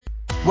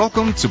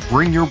Welcome to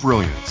Bring Your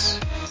Brilliance.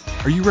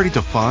 Are you ready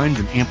to find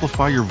and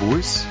amplify your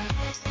voice?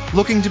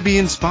 Looking to be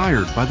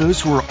inspired by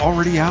those who are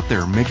already out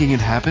there making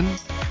it happen?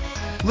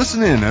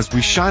 Listen in as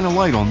we shine a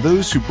light on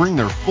those who bring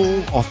their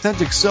full,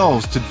 authentic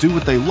selves to do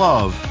what they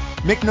love,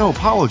 make no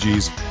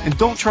apologies, and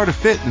don't try to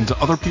fit into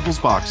other people's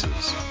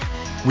boxes.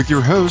 With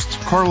your host,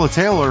 Carla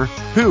Taylor,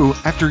 who,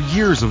 after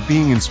years of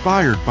being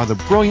inspired by the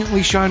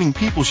brilliantly shining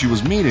people she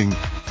was meeting,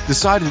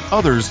 decided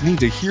others need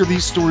to hear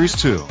these stories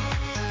too.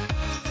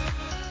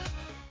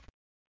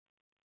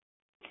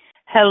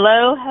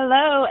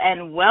 Hello,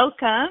 and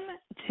welcome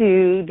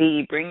to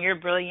the Bring Your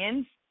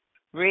Brilliance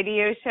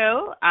radio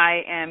show.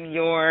 I am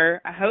your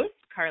host,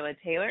 Carla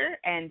Taylor,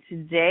 and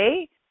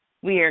today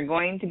we are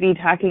going to be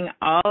talking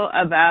all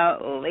about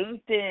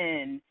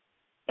LinkedIn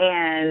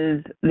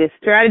and the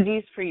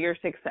strategies for your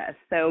success.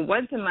 So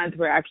once a month,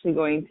 we're actually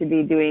going to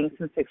be doing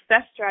some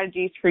success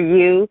strategies for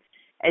you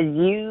as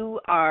you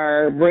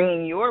are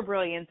bringing your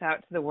brilliance out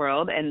to the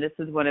world, and this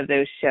is one of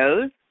those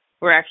shows.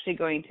 We're actually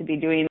going to be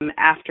doing them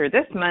after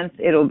this month.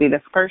 It'll be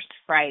the first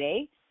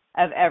Friday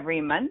of every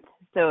month.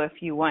 So if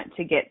you want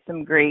to get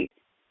some great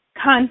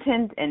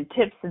content and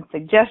tips and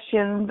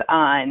suggestions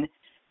on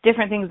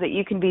different things that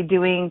you can be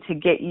doing to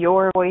get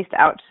your voice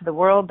out to the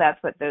world, that's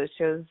what those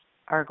shows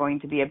are going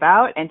to be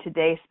about. And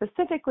today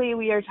specifically,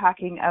 we are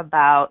talking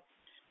about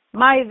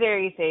my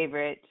very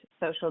favorite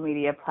social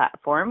media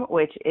platform,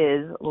 which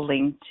is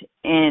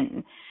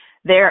LinkedIn.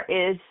 There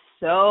is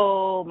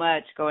so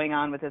much going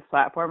on with this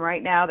platform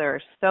right now. There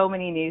are so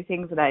many new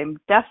things that I'm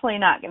definitely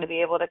not going to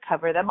be able to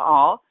cover them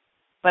all,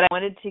 but I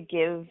wanted to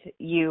give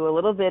you a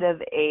little bit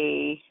of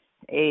a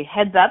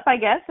heads up, I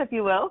guess, if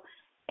you will,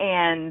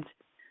 and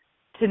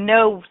to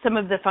know some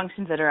of the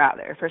functions that are out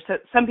there. For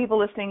some people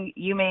listening,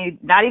 you may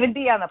not even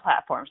be on the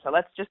platform, so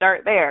let's just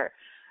start there.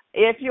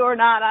 If you're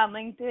not on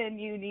LinkedIn,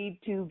 you need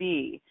to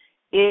be.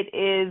 It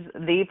is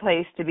the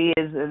place to be,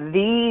 is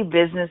the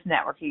business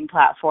networking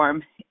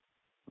platform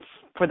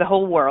for the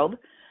whole world.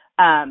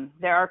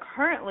 There are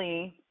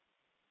currently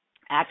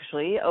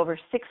actually over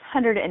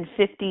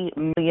 650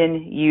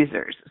 million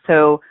users.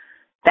 So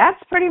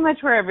that's pretty much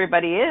where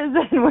everybody is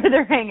and where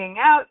they're hanging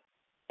out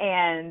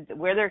and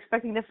where they're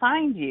expecting to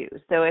find you.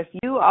 So if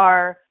you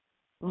are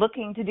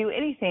looking to do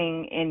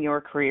anything in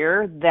your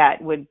career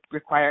that would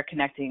require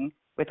connecting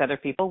with other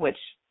people, which,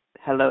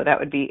 hello, that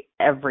would be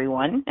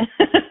everyone,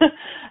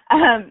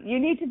 you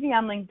need to be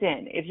on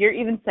LinkedIn. If you're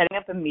even setting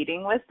up a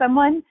meeting with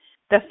someone,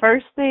 the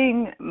first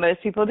thing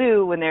most people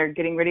do when they're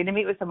getting ready to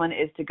meet with someone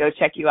is to go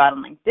check you out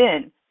on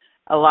LinkedIn.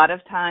 A lot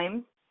of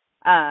times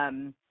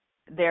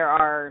there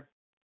are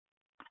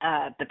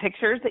the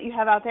pictures that you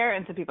have out there,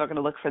 and so people are going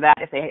to look for that.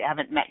 If they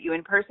haven't met you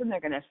in person,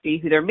 they're going to see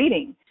who they're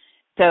meeting.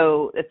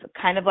 So it's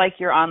kind of like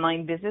your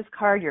online business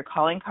card, your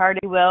calling card,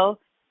 if you will.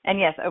 And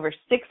yes, over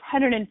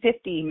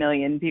 650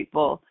 million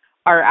people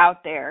are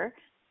out there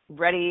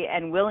ready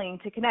and willing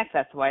to connect.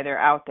 That's why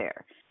they're out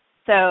there.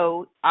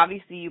 So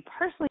obviously you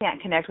personally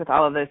can't connect with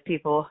all of those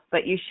people,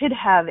 but you should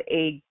have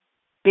a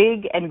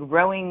big and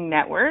growing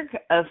network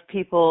of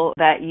people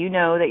that you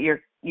know that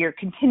you're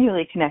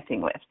continually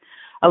connecting with.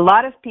 A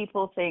lot of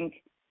people think,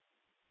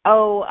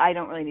 oh, I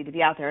don't really need to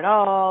be out there at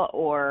all,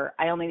 or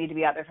I only need to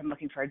be out there if I'm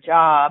looking for a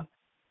job.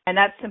 And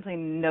that's simply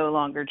no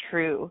longer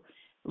true.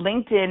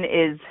 LinkedIn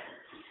is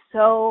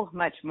so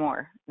much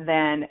more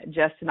than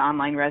just an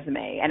online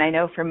resume. And I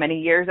know for many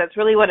years that's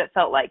really what it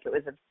felt like. It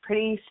was a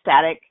pretty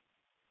static,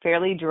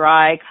 fairly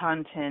dry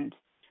content,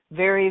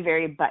 very,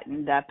 very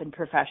buttoned up and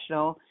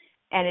professional.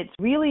 And it's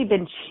really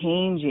been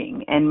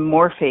changing and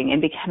morphing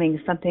and becoming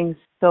something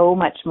so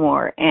much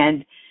more.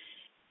 And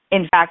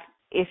in fact,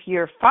 if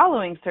you're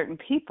following certain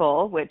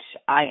people, which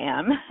I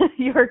am,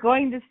 you're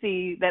going to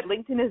see that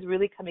LinkedIn is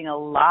really coming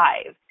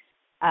alive.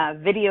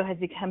 Video has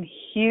become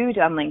huge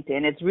on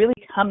LinkedIn. It's really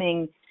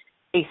becoming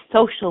a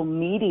social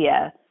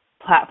media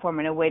platform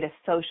and a way to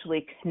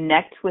socially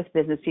connect with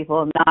business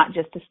people, not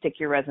just to stick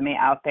your resume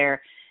out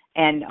there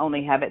and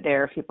only have it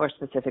there if people are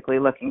specifically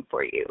looking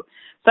for you.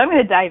 So I'm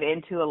going to dive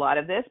into a lot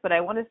of this, but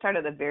I want to start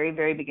at the very,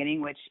 very beginning,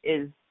 which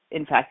is,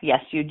 in fact, yes,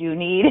 you do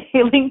need a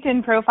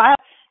LinkedIn profile,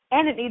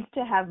 and it needs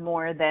to have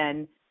more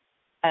than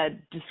a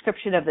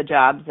description of the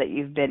jobs that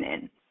you've been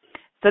in.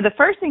 So the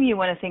first thing you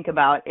want to think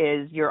about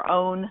is your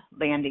own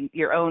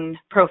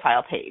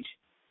profile page.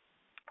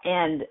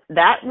 And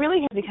that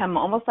really has become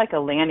almost like a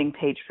landing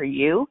page for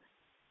you.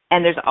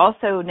 And there's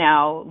also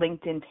now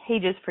LinkedIn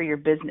pages for your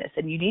business,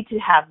 and you need to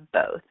have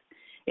both.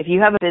 If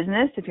you have a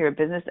business, if you're a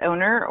business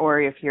owner,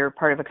 or if you're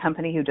part of a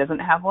company who doesn't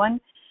have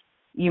one,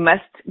 you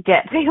must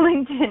get a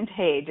LinkedIn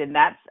page, and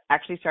that's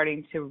actually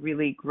starting to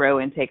really grow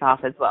and take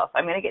off as well. So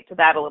I'm going to get to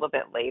that a little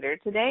bit later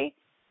today,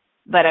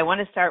 but I want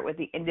to start with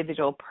the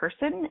individual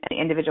person and the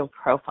individual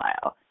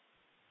profile.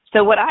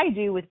 So what I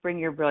do with Bring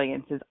Your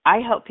Brilliance is I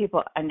help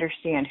people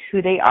understand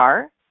who they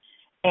are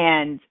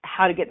and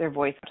how to get their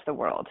voice to the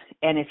world.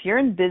 And if you're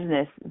in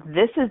business,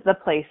 this is the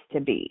place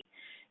to be.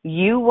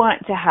 You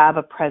want to have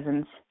a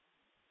presence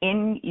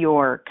in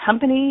your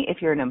company. If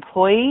you're an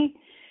employee,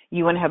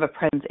 You want to have a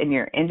presence in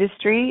your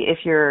industry. If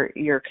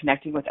you're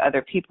connecting with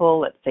other people,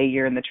 let's say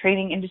you're in the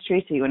training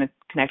industry, so you want to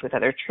connect with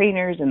other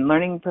trainers and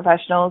learning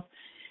professionals.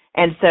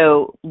 And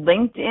so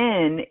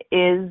LinkedIn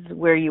is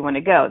where you want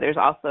to go. There's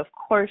also, of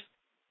course,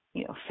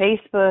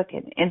 Facebook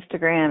and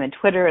Instagram and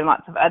Twitter and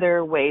lots of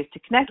other ways to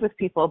connect with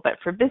people. But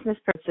for business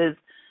purposes,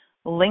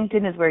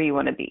 LinkedIn is where you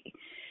want to be.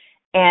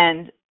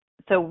 And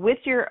so with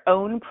your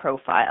own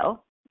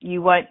profile,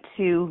 you want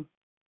to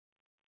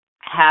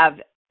have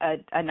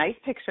a nice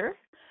picture.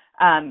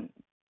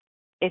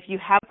 If you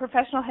have a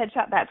professional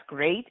headshot, that's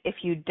great. If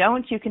you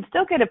don't, you can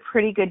still get a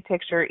pretty good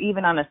picture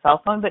even on a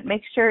cell phone, but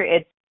make sure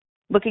it's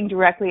looking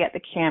directly at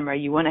the camera.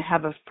 You want to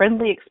have a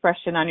friendly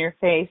expression on your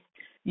face.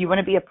 You want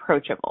to be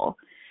approachable,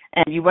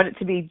 and you want it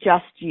to be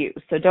just you.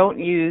 So don't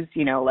use,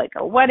 like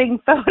a wedding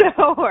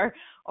photo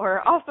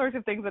or all sorts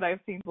of things that I've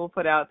seen people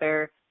put out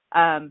there.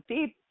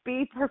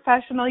 Be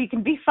professional. You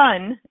can be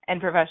fun and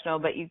professional,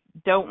 but you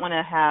don't want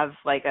to have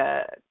like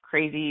a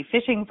crazy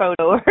fishing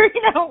photo or,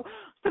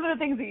 some of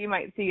the things that you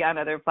might see on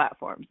other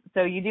platforms.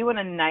 So you do want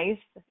a nice,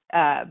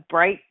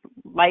 bright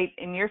light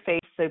in your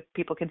face so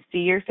people can see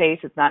your face.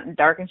 It's not in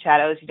dark and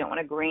shadows. You don't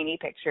want a grainy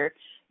picture.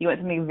 You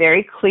want something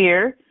very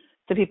clear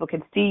so people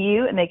can see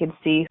you and they can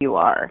see who you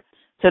are.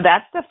 So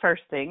that's the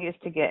first thing, is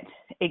to get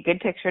a good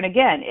picture. And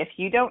again, if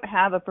you don't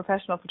have a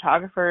professional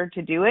photographer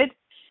to do it,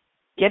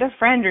 get a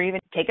friend or even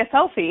take a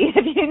selfie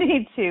if you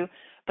need to.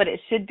 But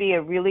it should be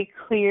a really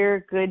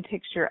clear, good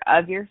picture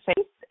of your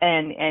face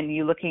and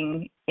you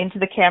looking into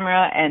the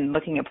camera and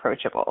looking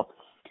approachable.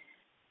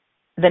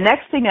 The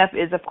next thing up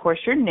is, of course,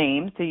 your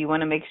name. So you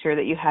want to make sure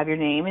that you have your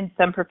name. In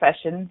some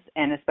professions,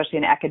 and especially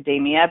in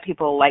academia,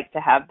 people like to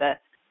have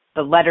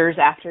the letters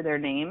after their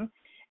name.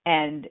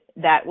 And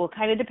that will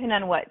kind of depend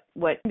on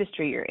what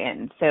industry you're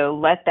in. So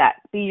let that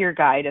be your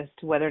guide as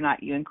to whether or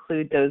not you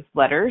include those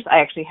letters. I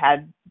actually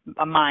had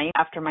mine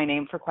after my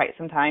name for quite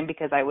some time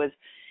because I was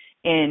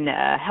in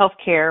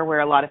healthcare, where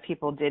a lot of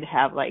people did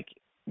have like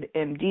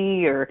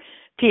MD or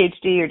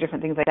PhD or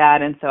different things like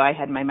that. And so I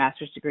had my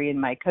master's degree and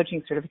my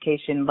coaching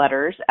certification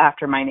letters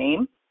after my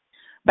name.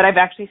 But I've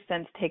actually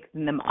since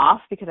taken them off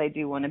because I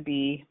do want to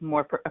be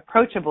more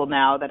approachable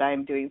now that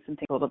I'm doing some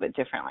things a little bit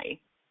differently.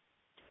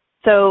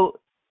 So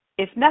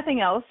if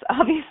nothing else,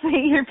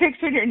 obviously your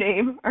picture and your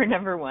name are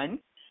number one.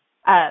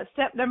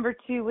 Step number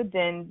two would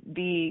then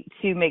be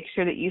to make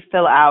sure that you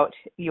fill out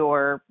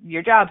your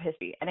job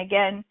history. And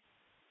again,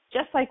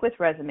 just like with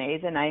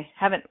resumes, and I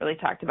haven't really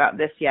talked about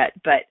this yet,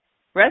 but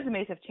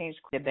resumes have changed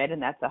quite a bit,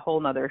 and that's a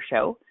whole nother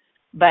show.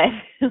 But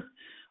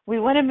we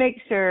want to make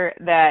sure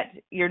that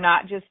you're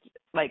not just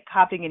like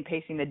copying and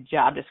pasting the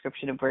job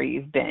description of where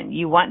you've been.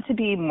 You want to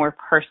be more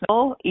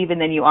personal even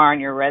than you are on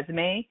your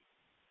resume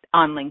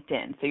on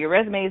LinkedIn. So your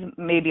resume is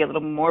maybe a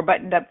little more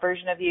buttoned up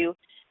version of you,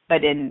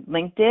 but in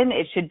LinkedIn,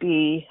 it should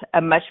be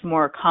a much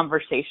more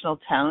conversational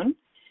tone,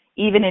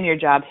 even in your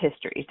job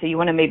history. So you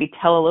want to maybe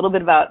tell a little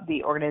bit about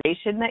the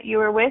organization that you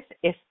were with,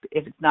 if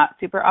it's not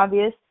super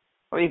obvious,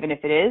 or even if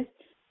it is.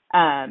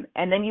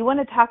 And then you want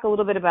to talk a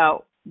little bit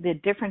about the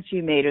difference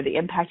you made or the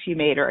impact you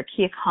made or a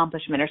key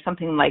accomplishment or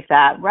something like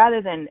that,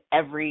 rather than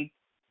every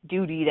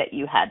duty that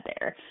you had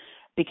there.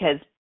 Because,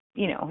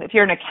 if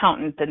you're an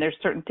accountant, then there's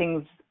certain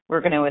things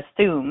we're going to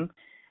assume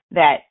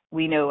that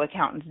we know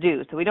accountants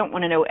do. So we don't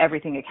want to know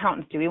everything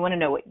accountants do. We want to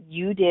know what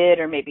you did,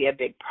 or maybe a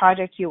big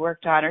project you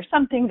worked on, or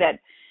something that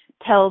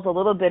tells a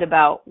little bit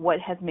about what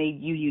has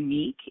made you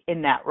unique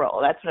in that role.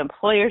 That's what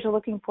employers are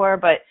looking for,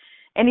 but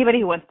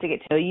anybody who wants to get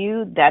to know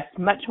you, that's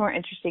much more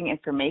interesting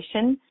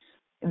information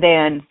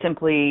than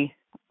simply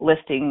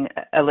listing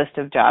a list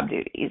of job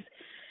duties.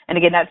 And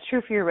again, that's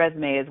true for your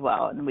resume as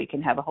well, and we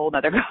can have a whole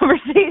other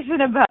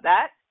conversation about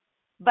that.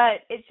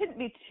 But it shouldn't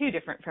be too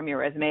different from your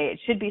resume. It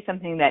should be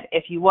something that,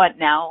 if you want,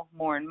 now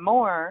more and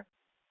more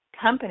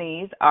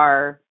companies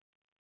are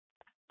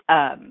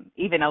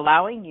even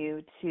allowing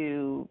you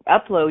to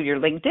upload your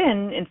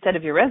LinkedIn instead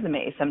of your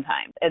resume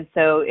sometimes. And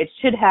so it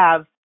should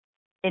have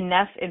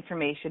enough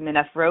information,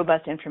 enough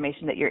robust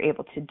information that you're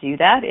able to do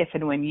that if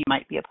and when you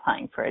might be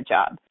applying for a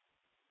job.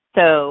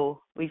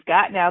 So we've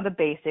got now the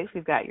basics.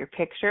 We've got your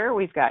picture.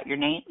 We've got your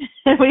name.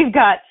 We've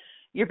got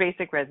your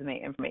basic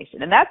resume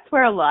information. And that's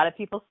where a lot of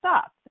people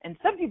stop. And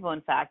some people,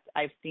 in fact,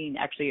 I've seen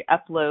actually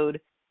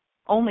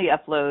only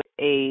upload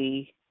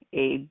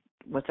a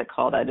what's it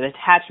called, an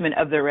attachment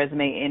of their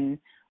resume in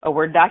a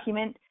Word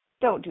document.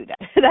 Don't do that.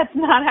 That's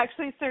not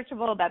actually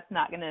searchable. That's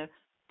not going to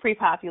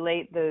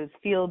pre-populate those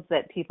fields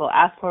that people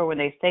ask for when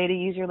they say to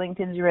use your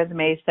LinkedIn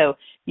resume. So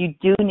you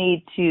do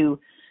need to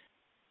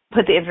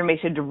put the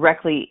information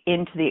directly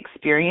into the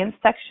experience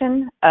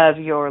section of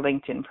your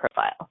LinkedIn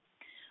profile.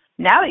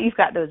 Now that you've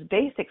got those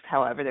basics,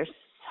 however, there's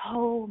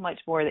so much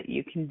more that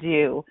you can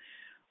do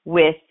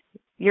with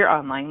your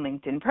online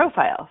LinkedIn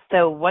profile.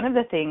 So one of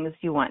the things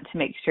you want to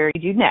make sure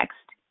you do next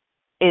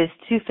is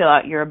to fill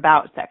out your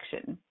About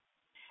section.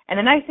 And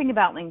the nice thing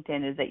about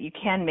LinkedIn is that you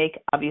can make,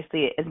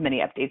 obviously, as many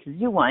updates as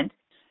you want.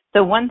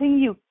 So one thing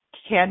you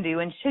can do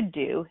and should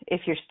do,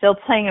 if you're still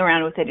playing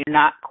around with it, you're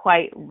not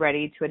quite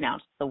ready to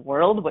announce to the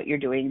world what you're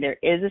doing, there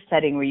is a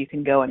setting where you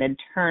can go in and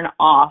turn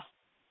off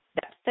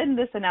that, send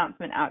this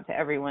announcement out to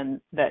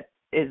everyone that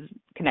is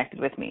connected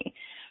with me.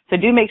 So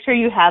do make sure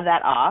you have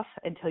that off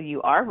until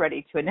you are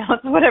ready to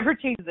announce whatever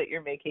changes that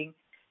you're making.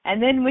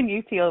 And then when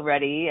you feel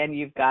ready and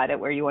you've got it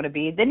where you want to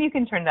be, then you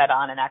can turn that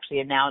on and actually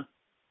announce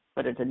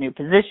whether it's a new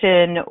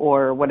position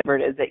or whatever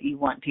it is that you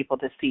want people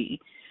to see.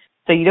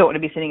 So you don't want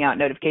to be sending out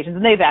notifications.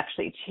 And they've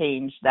actually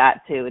changed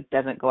that too. It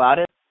doesn't go out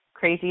as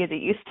crazy as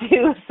it used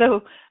to.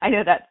 So I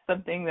know that's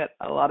something that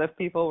a lot of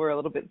people were a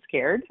little bit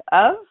scared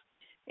of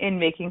in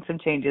making some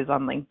changes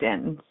on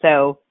LinkedIn.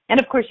 So, and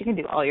of course you can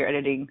do all your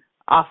editing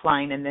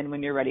offline, and then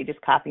when you're ready,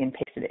 just copy and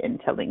paste it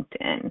into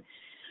LinkedIn.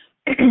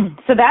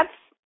 So that's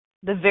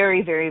the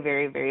very, very,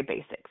 very, very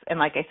basics. And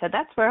like I said,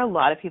 that's where a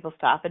lot of people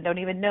stop and don't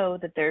even know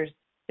that there's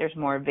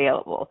more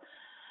available.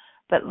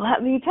 But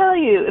let me tell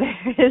you,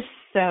 there is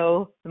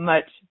so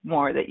much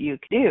more that you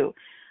can do.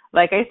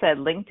 Like I said,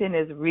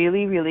 LinkedIn is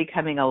really, really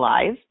coming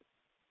alive.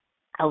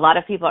 A lot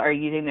of people are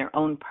using their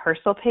own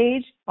personal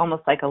page,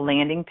 almost like a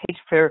landing page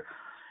for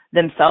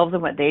themselves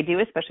and what they do,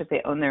 especially if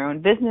they own their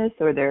own business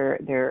or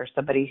they're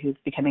somebody who's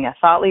becoming a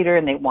thought leader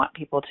and they want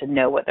people to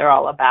know what they're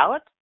all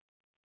about.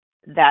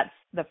 That's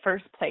the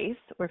first place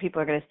where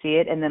people are going to see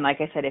it. And then,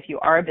 like I said, if you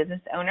are a business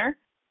owner,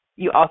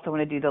 you also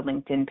want to do the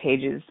LinkedIn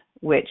pages,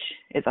 which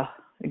is,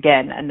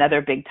 again,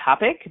 another big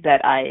topic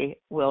that I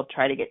will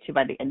try to get to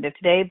by the end of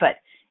today. But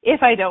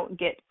if I don't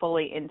get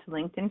fully into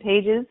LinkedIn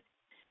pages,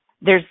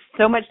 there's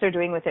so much they're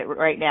doing with it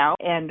right now.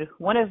 And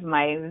one of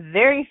my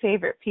very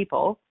favorite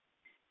people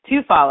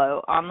to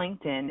follow on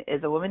LinkedIn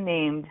is a woman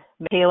named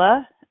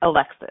Michaela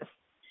Alexis.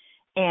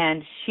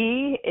 And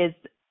she is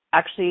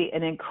actually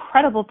an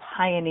incredible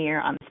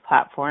pioneer on this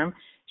platform.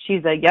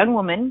 She's a young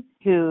woman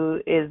who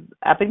is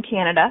up in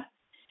Canada.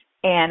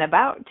 And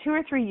about 2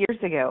 or 3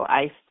 years ago,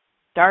 I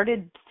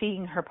started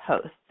seeing her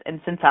posts. And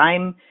since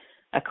I'm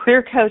a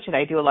career coach and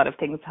I do a lot of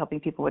things helping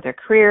people with their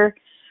career,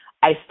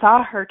 I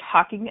saw her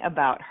talking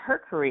about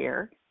her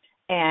career.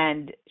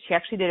 And she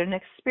actually did an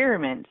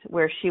experiment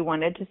where she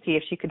wanted to see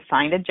if she could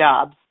find a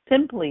job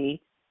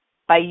simply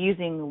by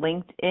using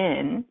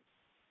LinkedIn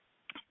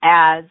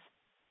as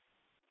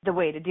the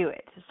way to do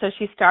it. So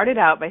she started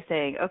out by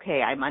saying,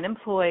 okay, I'm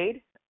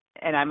unemployed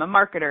and I'm a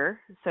marketer.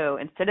 So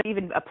instead of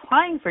even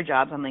applying for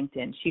jobs on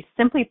LinkedIn, she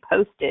simply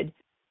posted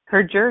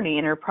her journey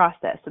and her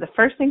process. So the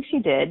first thing she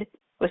did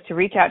was to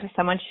reach out to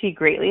someone she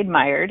greatly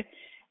admired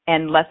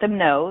and let them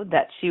know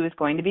that she was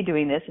going to be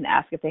doing this and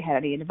ask if they had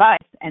any advice.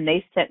 And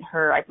they sent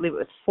her, I believe it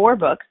was 4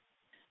 books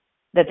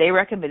that they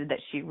recommended that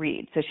she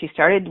read. So she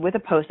started with a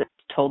post that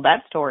told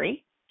that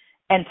story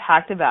and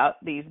talked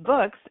about these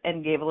books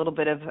and gave a little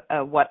bit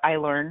of what I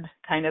learned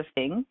kind of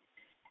thing.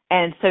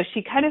 And so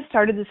she kind of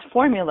started this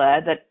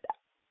formula that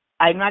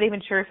I'm not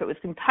even sure if it was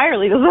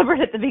entirely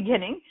deliberate at the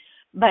beginning,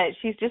 but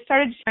she's just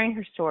started sharing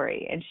her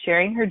story and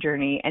sharing her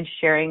journey and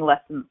sharing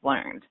lessons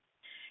learned.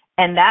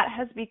 And that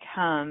has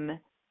become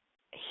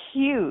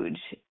huge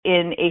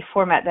in a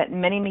format that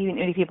many, many,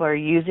 many people are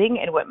using,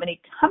 and what many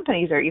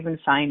companies are even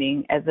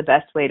finding as the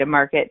best way to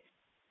market,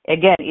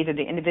 again, either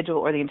the individual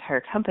or the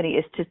entire company,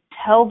 is to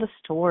tell the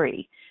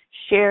story,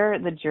 share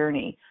the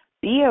journey,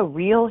 be a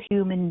real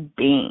human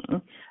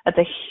being. That's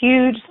a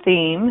huge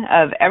theme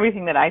of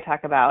everything that I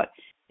talk about,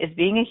 is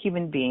being a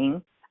human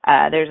being.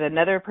 There's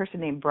another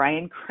person named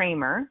Brian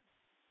Kramer,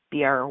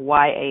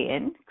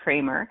 Bryan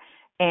Kramer,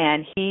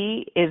 and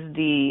he is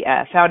the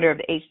founder of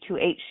the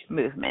H2H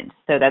movement.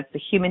 So that's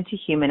the human to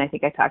human. I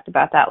think I talked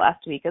about that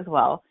last week as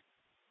well.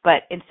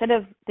 But instead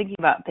of thinking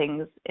about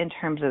things in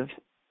terms of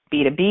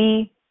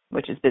B2B,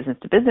 which is business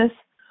to business,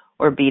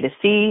 or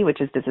B2C,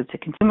 which is business to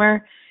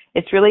consumer,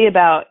 it's really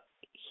about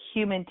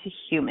human to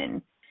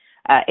human,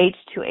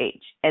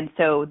 H2H. And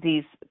so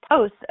these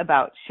posts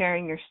about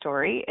sharing your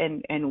story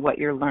and what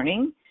you're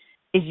learning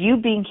is you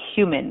being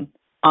human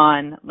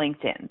on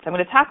LinkedIn. So I'm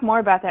going to talk more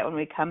about that when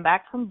we come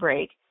back from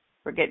break.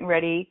 We're getting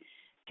ready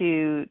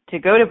to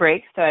go to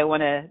break, so I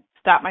want to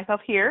stop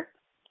myself here,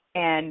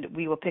 and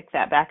we will pick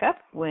that back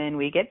up when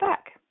we get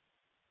back.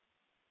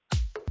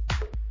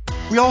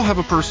 We all have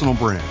a personal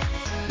brand.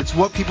 It's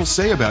what people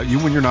say about you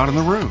when you're not in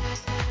the room.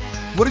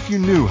 What if you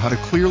knew how to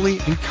clearly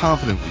and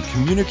confidently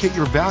communicate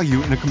your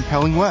value in a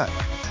compelling way?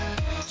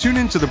 Tune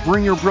in to the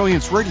Bring Your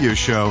Brilliance radio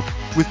show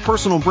with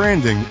personal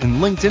branding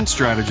and LinkedIn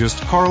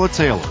strategist Carla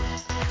Taylor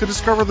to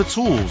discover the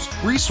tools,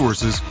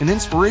 resources, and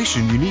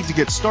inspiration you need to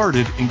get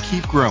started and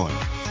keep growing.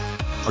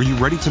 Are you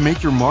ready to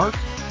make your mark?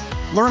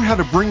 Learn how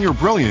to bring your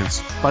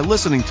brilliance by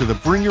listening to the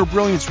Bring Your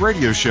Brilliance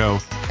radio show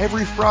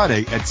every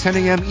Friday at 10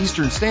 a.m.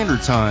 Eastern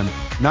Standard Time,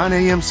 9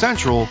 a.m.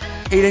 Central,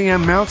 8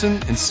 a.m.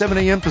 Mountain, and 7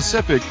 a.m.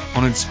 Pacific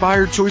on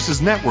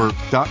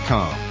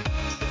InspiredChoicesNetwork.com.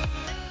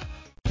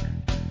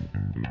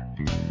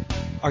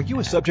 Are you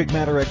a subject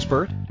matter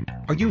expert?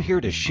 Are you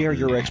here to share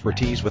your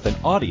expertise with an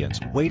audience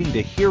waiting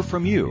to hear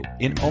from you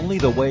in only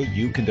the way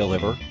you can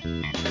deliver?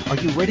 Are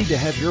you ready to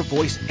have your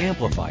voice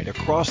amplified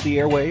across the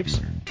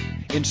airwaves?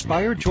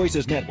 Inspired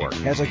Choices Network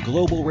has a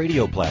global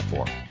radio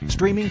platform,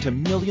 streaming to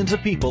millions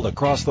of people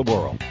across the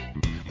world.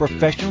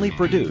 Professionally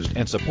produced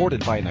and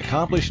supported by an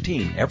accomplished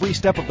team every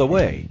step of the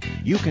way,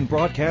 you can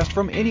broadcast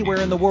from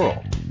anywhere in the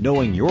world,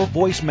 knowing your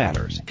voice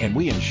matters, and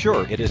we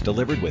ensure it is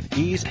delivered with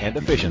ease and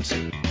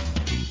efficiency.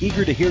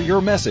 Eager to hear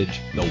your message?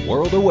 The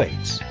world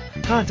awaits.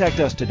 Contact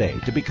us today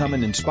to become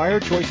an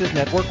Inspired Choices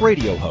Network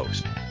radio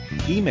host.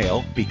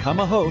 Email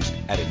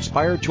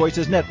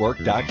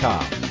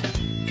becomeahost@inspiredchoicesnetwork.com.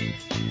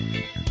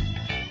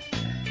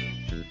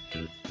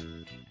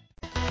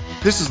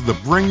 This is the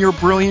Bring Your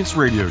Brilliance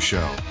radio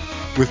show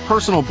with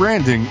personal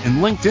branding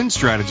and LinkedIn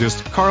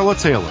strategist Carla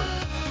Taylor.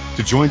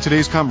 To join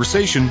today's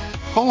conversation,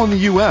 call in the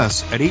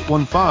U.S. at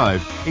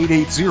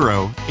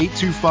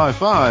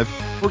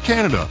 815-880-8255 or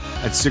Canada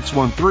at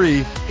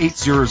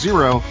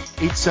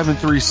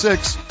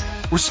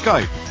 613-800-8736 or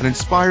Skype at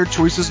Inspired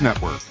Choices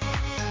Network.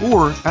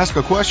 Or ask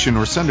a question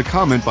or send a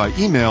comment by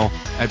email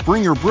at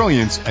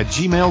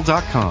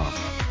bringyourbrilliance@gmail.com.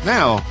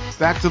 Now,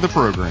 back to the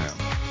program.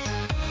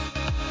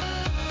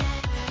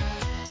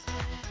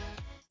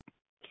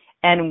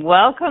 And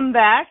welcome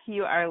back.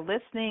 You are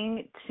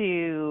listening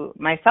to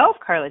myself,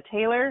 Carla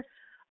Taylor,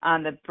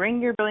 on the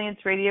Bring Your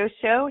Brilliance radio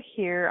show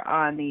here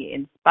on the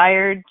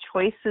Inspired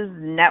Choices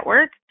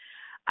Network.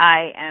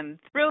 I am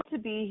thrilled to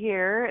be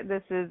here.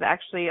 This is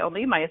actually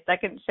only my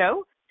second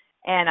show,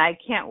 and I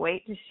can't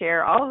wait to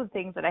share all of the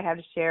things that I have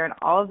to share and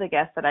all of the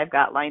guests that I've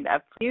got lined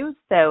up for you.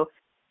 So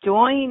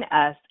join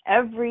us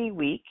every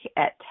week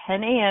at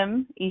 10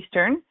 a.m.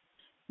 Eastern,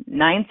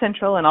 9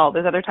 Central, and all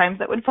those other times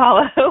that would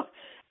follow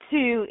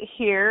to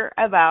hear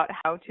about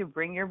how to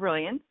bring your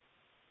brilliance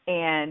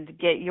and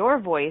get your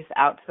voice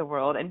out to the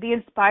world and be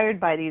inspired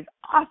by these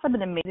awesome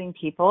and amazing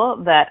people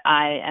that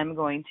I am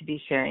going to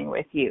be sharing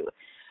with you.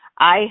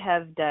 I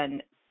have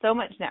done so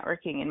much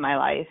networking in my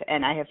life,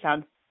 and I have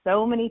found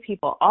so many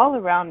people all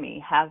around me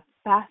have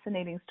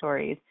fascinating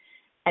stories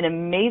and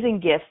amazing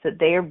gifts that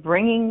they are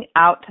bringing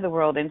out to the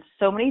world in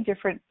so many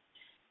different,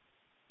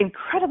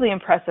 incredibly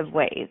impressive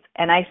ways.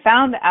 And I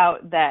found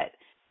out that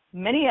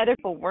many other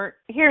people weren't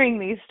hearing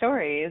these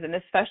stories, and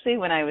especially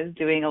when I was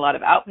doing a lot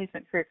of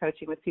outplacement career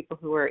coaching with people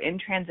who were in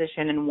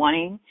transition and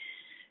wanting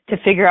to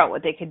figure out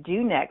what they could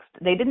do next,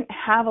 they didn't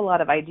have a lot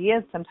of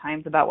ideas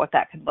sometimes about what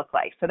that could look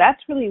like. So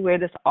that's really where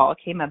this all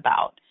came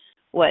about,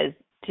 was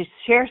to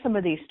share some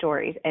of these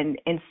stories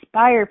and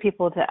inspire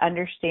people to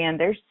understand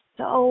there's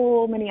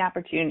so many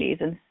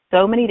opportunities and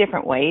so many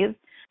different ways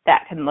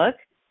that can look.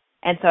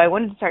 And so I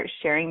wanted to start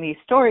sharing these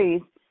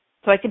stories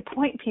so I could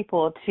point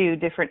people to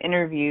different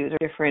interviews or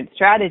different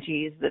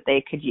strategies that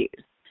they could use.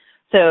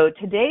 So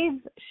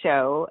today's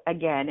show,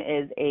 again,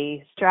 is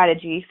a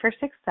strategy for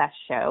success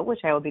show,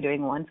 which I will be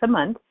doing once a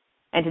month.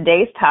 And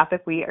today's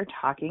topic, we are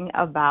talking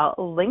about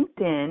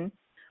LinkedIn,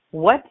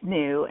 what's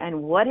new,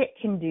 and what it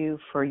can do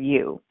for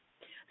you.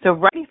 So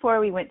right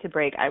before we went to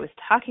break, I was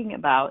talking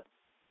about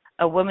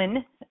a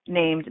woman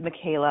named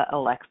Michaela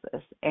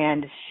Alexis.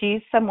 And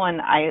she's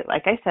someone,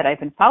 like I said, I've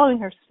been following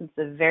her since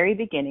the very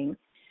beginning.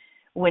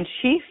 When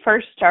she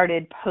first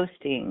started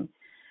posting,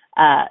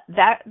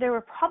 there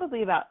were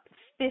probably about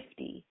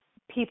 50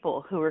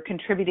 people who were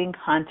contributing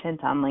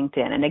content on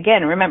LinkedIn. And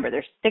again, remember,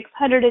 there's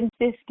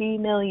 650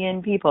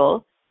 million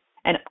people,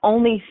 and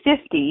only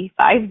 50,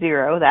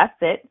 that's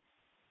it,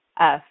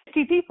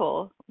 50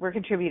 people were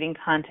contributing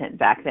content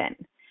back then.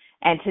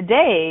 And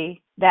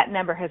today, that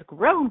number has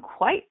grown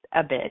quite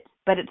a bit,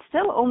 but it's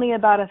still only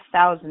about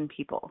 1,000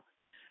 people.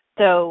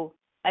 So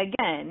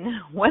again,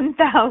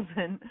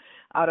 1,000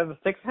 out of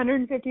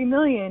 650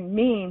 million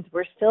means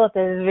we're still at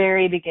the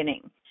very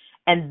beginning.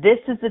 And this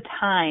is the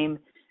time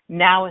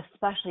now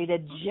especially to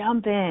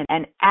jump in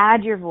and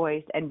add your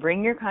voice and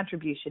bring your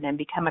contribution and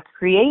become a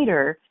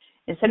creator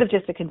instead of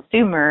just a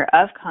consumer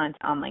of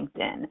content on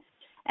LinkedIn.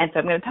 And so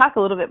I'm going to talk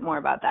a little bit more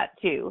about that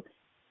too.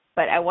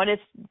 But I want to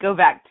go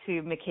back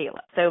to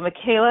Michaela. So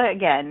Michaela,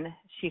 again,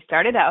 she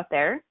started out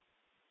there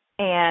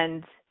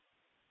and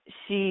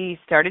she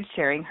started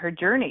sharing her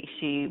journey.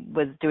 She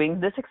was doing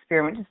this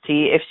experiment to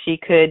see if she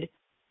could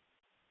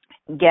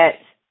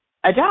get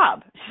a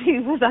job. She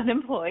was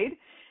unemployed,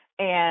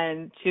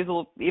 and she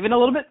was even a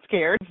little bit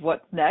scared of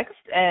what's next.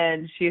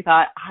 And she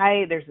thought,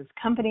 hi, there's this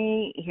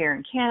company here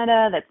in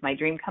Canada that's my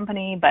dream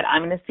company, but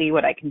I'm going to see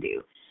what I can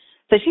do.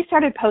 So she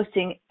started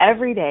posting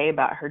every day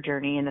about her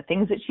journey and the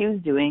things that she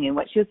was doing and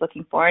what she was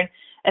looking for, and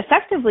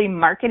effectively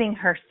marketing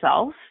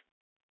herself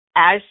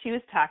as she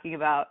was talking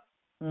about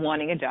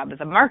wanting a job as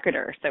a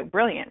marketer. So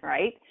brilliant,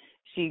 right?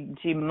 She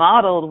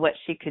modeled what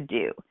she could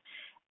do.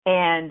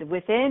 And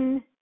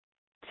within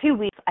 2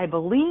 weeks, I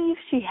believe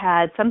she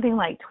had something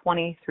like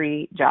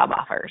 23 job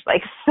offers.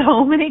 Like,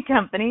 so many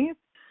companies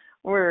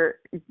were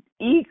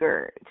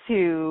eager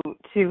to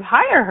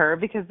hire her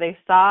because they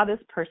saw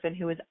this person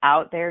who was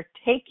out there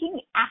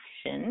taking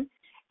action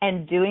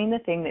and doing the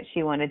thing that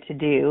she wanted to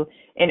do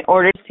in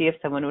order to see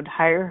if someone would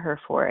hire her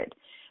for it.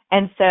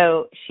 And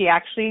so she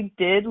actually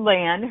did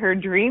land her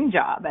dream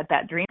job at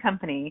that dream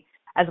company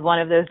as one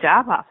of those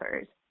job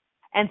offers.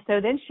 And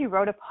so then she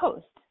wrote a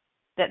post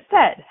that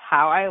said,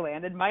 how I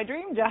landed my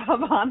dream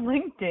job on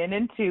LinkedIn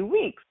in 2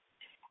 weeks.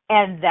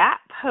 And that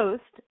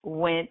post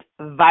went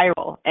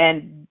viral.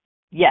 And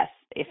yes,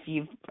 if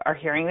you are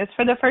hearing this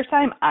for the first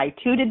time, I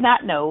too did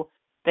not know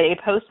that a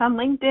post on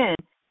LinkedIn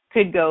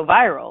could go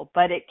viral,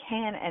 but it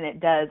can and it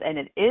does, and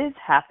it is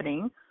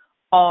happening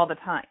all the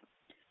time.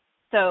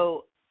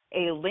 So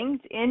a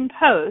LinkedIn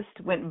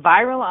post went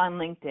viral on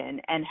LinkedIn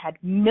and had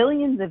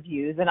millions of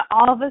views, and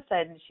all of a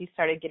sudden she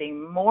started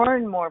getting more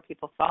and more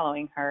people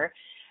following her,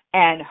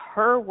 and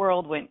her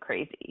world went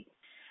crazy.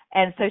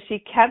 And so she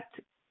kept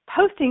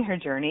posting her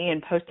journey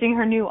and posting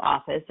her new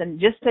office and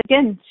just,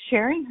 again,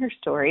 sharing her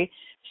story,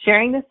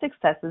 sharing the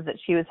successes that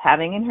she was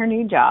having in her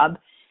new job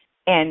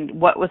and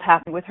what was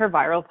happening with her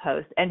viral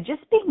post, and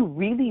just being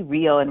really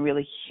real and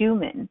really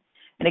human.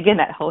 And again,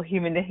 that whole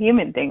human to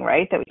human thing,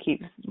 right, that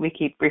we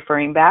keep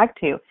referring back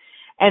to.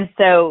 And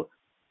so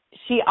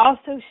she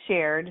also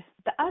shared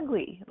the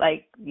ugly,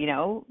 like, you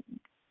know,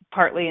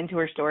 partly into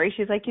her story.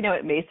 She's like, you know,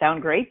 it may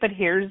sound great, but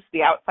here's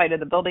the outside of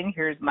the building.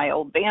 Here's my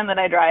old van that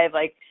I drive.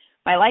 Like,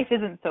 my life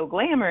isn't so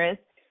glamorous,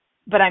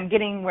 but I'm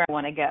getting where I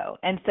want to go.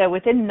 And so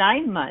within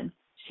 9 months,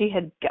 she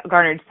had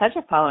garnered such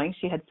a following.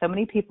 She had so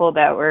many people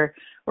that were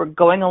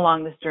going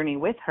along this journey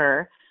with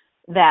her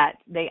that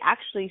they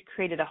actually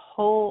created a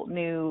whole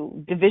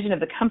new division of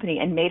the company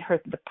and made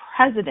her the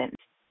president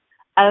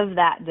of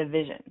that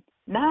division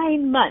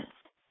 9 months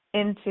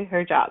into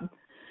her job.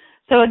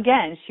 So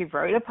again, she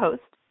wrote a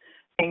post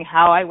saying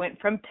how I went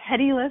from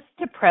penniless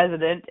to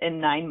president in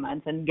 9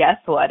 months. And guess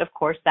what? Of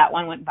course, that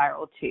one went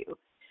viral too.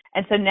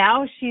 And so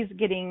now she's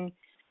getting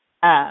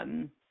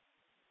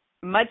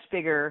much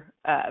bigger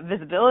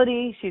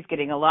visibility. She's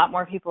getting a lot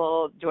more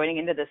people joining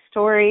into this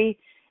story.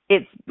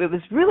 It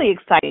was really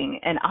exciting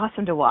and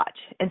awesome to watch.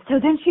 And so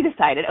then she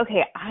decided,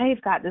 okay,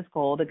 I've got this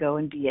goal to go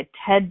and be a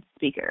TED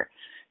speaker.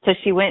 So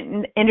she went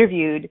and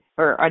interviewed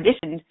or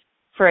auditioned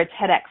for a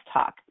TEDx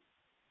talk.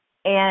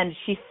 And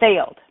she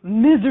failed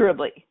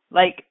miserably,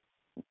 like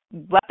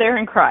left there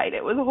and cried.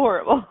 It was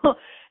horrible.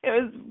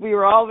 We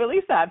were all really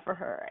sad for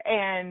her.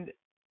 And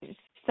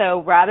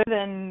so rather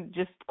than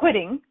just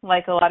quitting,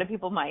 like a lot of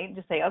people might,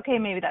 just say, okay,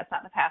 maybe that's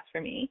not the path for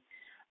me,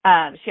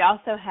 she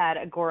also had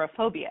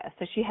agoraphobia.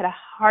 So she had a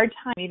hard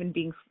time even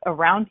being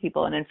around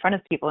people and in front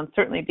of people, and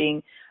certainly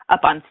being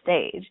up on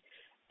stage,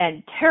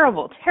 and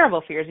terrible,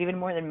 terrible fears, even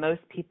more than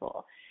most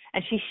people.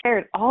 And she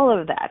shared all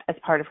of that as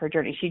part of her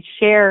journey. She'd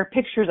share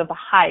pictures of the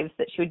hives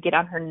that she would get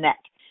on her neck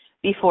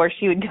before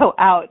she would go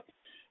out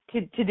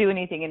to do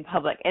anything in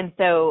public. And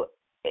so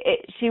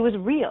she was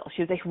real.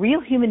 She was a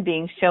real human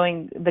being,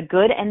 showing the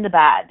good and the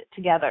bad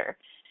together,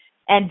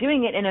 and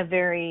doing it in a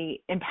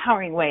very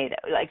empowering way,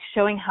 like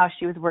showing how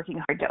she was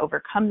working hard to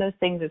overcome those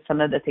things, and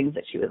some of the things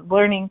that she was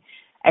learning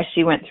as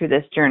she went through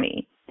this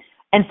journey.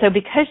 And so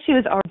because she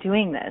was already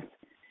doing this,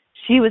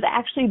 she was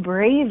actually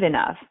brave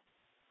enough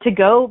to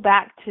go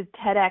back to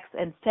TEDx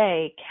and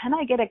say, can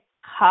I get a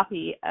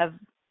copy of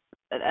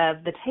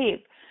the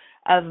tape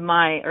of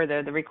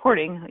the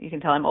recording, you can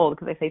tell I'm old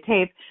because I say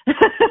tape,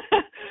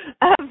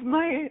 of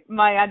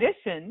my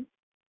audition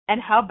and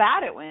how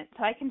bad it went,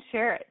 so I can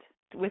share it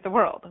with the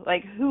world.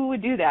 Like, who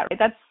would do that? Right?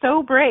 That's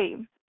so brave.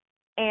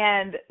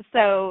 And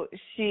so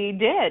she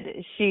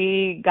did.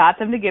 She got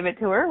them to give it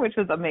to her, which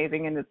was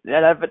amazing in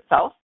and of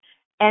itself.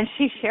 And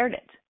she shared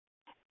it.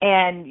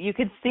 And you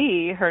could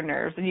see her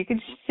nerves, and you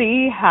could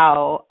see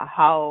how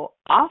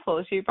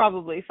awful she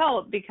probably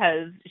felt,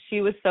 because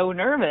she was so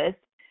nervous,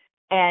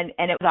 and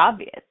it was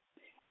obvious.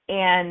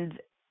 And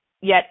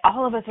yet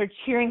all of us are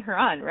cheering her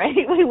on, right?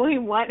 We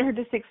want her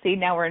to succeed.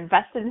 Now we're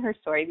invested in her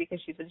story because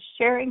she's been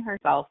sharing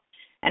herself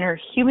and her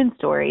human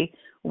story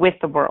with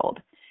the world.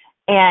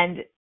 And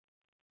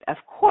of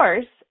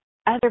course,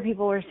 other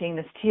people were seeing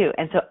this too.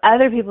 And so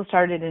other people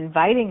started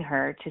inviting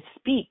her to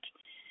speak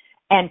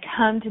and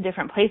come to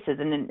different places.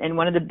 And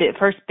one of the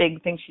first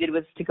big things she did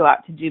was to go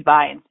out to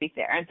Dubai and speak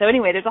there. And so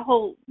anyway, there's a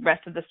whole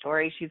rest of the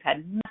story. She's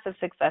had massive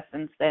success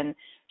since then.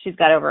 She's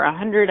got over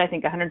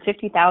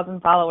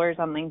 150,000 followers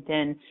on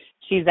LinkedIn.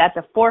 She's at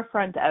the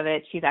forefront of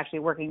it. She's actually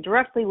working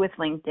directly with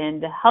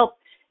LinkedIn to help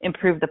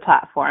improve the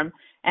platform.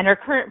 And her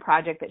current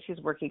project that she's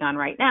working on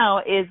right now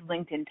is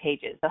LinkedIn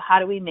Pages. So how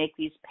do we make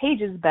these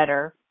pages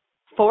better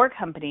for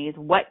companies?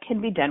 What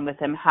can be done with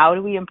them? How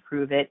do we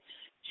improve it?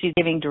 She's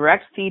giving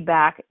direct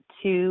feedback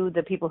to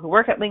the people who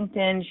work at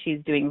LinkedIn. She's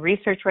doing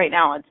research right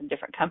now on some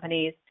different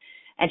companies,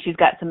 and she's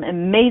got some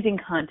amazing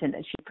content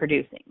that she's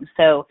producing.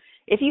 So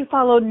if you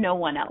follow no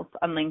one else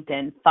on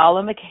LinkedIn,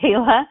 follow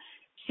Michaela.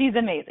 She's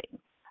amazing.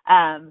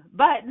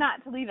 But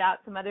not to leave out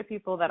some other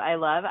people that I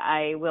love,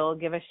 I will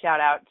give a shout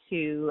out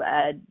to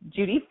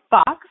Judy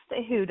Fox,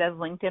 who does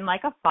LinkedIn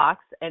like a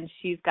fox, and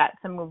she's got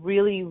some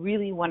really,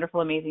 really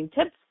wonderful, amazing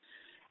tips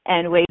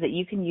and ways that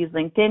you can use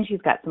LinkedIn.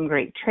 She's got some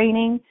great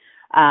training.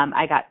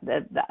 I got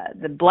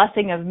the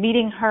blessing of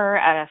meeting her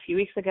a few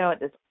weeks ago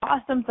at this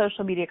awesome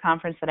social media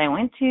conference that I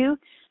went to.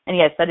 And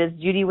yes, that is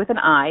Judy with an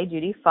I,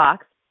 Judy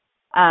Fox.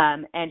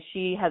 And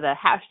she has a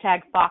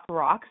hashtag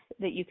FoxRocks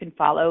that you can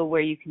follow,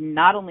 where you can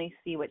not only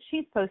see what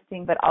she's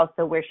posting, but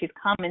also where she's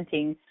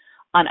commenting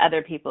on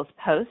other people's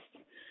posts.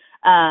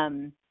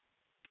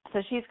 So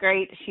she's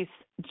great. She's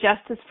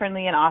just as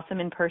friendly and awesome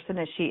in person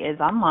as she is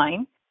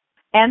online.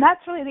 And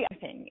that's really the other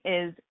thing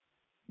is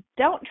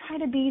don't try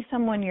to be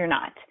someone you're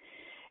not.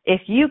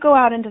 If you go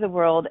out into the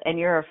world and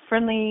you're a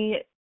friendly,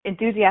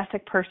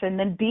 enthusiastic person,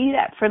 then be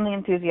that friendly,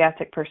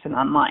 enthusiastic person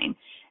online.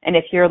 And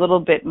if you're a little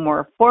bit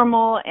more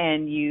formal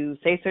and you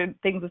say certain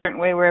things a certain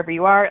way wherever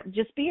you are,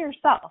 just be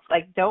yourself.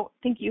 Like, don't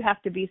think you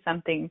have to be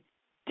something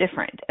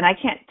different. And I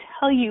can't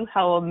tell you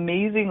how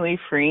amazingly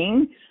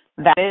freeing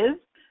that is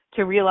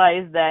to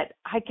realize that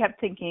I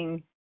kept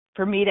thinking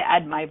for me to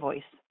add my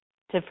voice,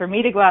 for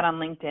me to go out on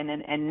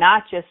LinkedIn and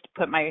not just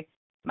put my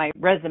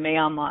resume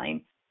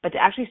online, but to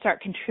actually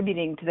start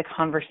contributing to the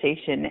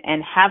conversation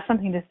and have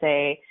something to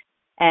say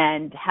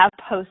and have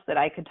posts that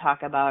I could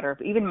talk about, or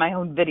even my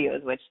own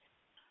videos, which,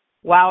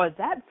 wow, is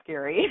that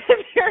scary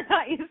if you're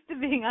not used to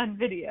being on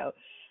video.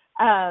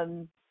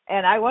 And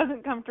I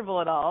wasn't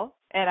comfortable at all,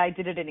 and I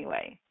did it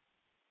anyway.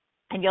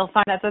 And you'll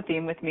find that's a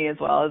theme with me as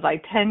well, as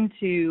I tend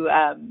to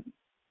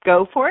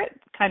go for it,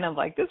 kind of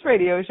like this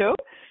radio show.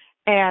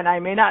 And I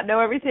may not know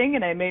everything,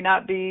 and I may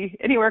not be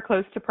anywhere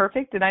close to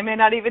perfect, and I may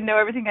not even know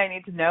everything I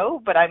need to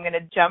know, but I'm going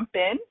to jump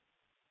in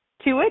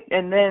to it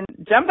and then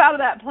jump out of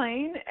that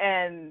plane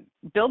and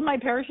build my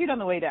parachute on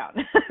the way down.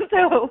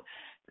 So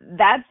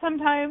that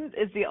sometimes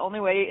is the only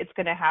way it's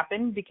going to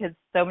happen, because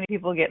so many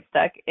people get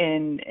stuck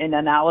in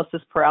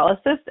analysis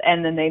paralysis,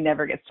 and then they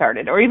never get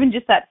started, or even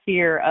just that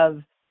fear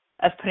of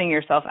putting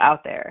yourself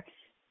out there.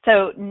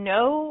 So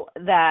know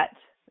that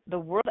the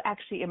world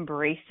actually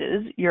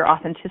embraces your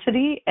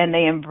authenticity, and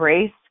they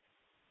embrace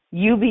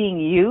you being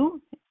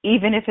you,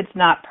 even if it's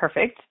not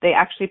perfect. They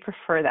actually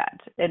prefer that.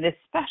 And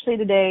especially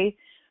today,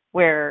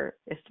 where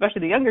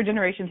especially the younger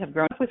generations have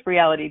grown up with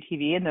reality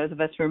TV, and those of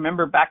us who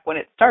remember back when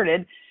it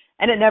started,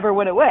 and it never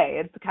went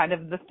away. It's kind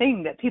of the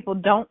thing that people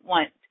don't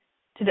want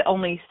to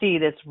only see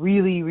this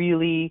really,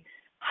 really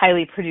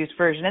highly produced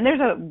version. And there's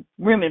a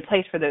room and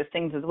place for those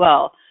things as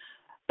well.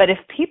 But if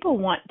people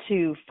want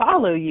to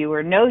follow you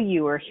or know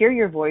you or hear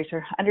your voice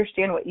or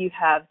understand what you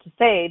have to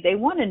say, they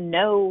want to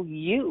know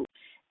you.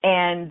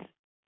 And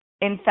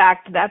in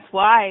fact, that's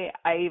why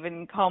I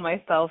even call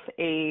myself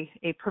a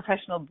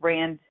professional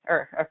brand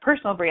or a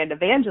personal brand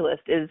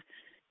evangelist, is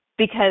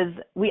because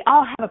we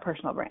all have a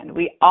personal brand.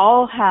 We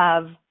all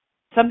have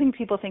something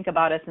people think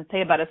about us and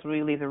say about us when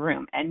we leave the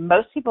room. And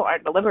most people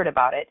aren't deliberate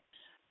about it.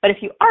 But if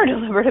you are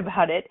deliberate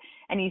about it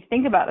and you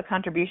think about the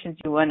contributions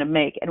you want to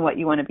make and what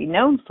you want to be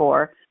known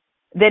for,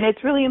 then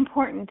it's really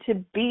important to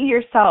be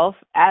yourself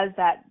as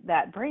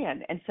that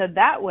brand. And so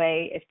that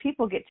way, if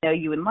people get to know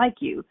you and like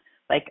you,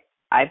 like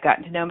I've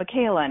gotten to know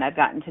Michaela and I've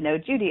gotten to know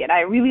Judy, and I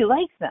really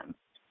like them.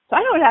 So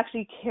I don't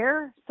actually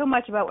care so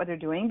much about what they're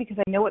doing, because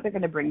I know what they're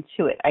going to bring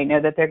to it. I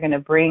know that they're going to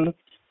bring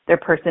their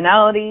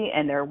personality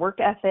and their work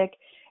ethic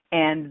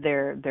and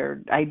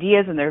their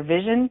ideas and their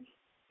vision.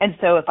 And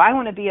so if I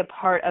want to be a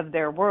part of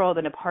their world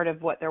and a part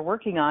of what they're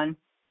working on,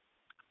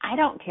 I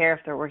don't care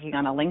if they're working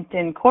on a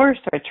LinkedIn course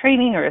or a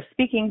training or a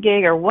speaking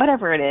gig or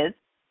whatever it is.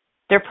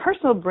 Their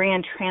personal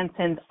brand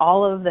transcends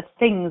all of the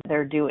things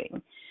they're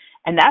doing.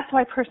 And that's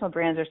why personal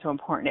brands are so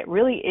important. It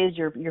really is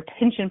your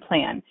pension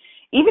plan.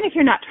 Even if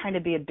you're not trying to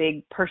be a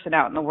big person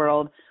out in the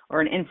world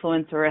or an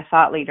influencer or a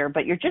thought leader,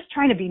 but you're just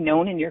trying to be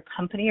known in your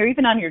company or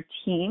even on your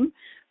team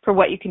for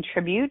what you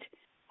contribute,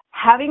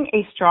 having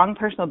a strong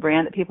personal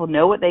brand that people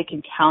know what they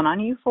can count on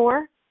you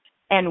for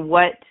and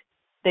what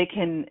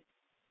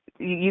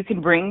you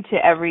can bring to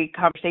every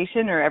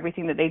conversation or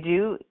everything that they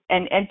do.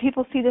 And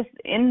people see this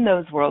in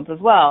those worlds as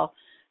well,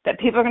 that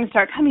people are going to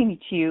start coming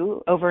to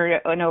you over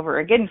and over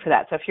again for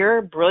that. So if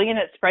you're brilliant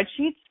at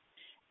spreadsheets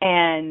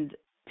and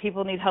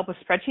people need help with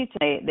spreadsheets,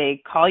 and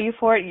they call you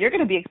for it, you're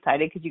going to be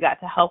excited because you got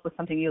to help with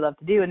something you love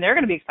to do, and they're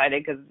going to be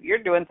excited because you're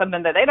doing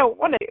something that they don't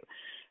want to do.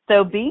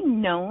 So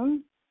being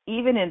known,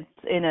 even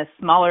in a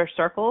smaller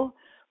circle,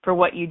 for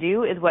what you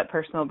do is what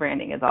personal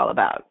branding is all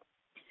about.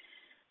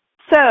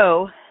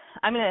 So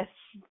I'm going to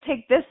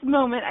take this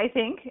moment, I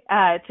think,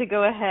 to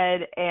go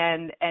ahead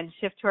and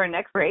shift to our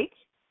next break.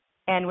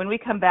 And when we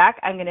come back,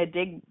 I'm going to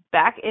dig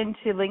back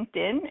into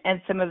LinkedIn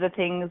and some of the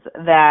things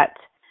that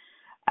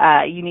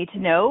you need to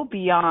know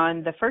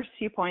beyond the first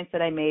few points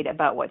that I made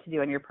about what to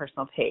do on your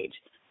personal page.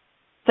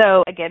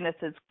 So again, this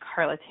is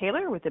Carla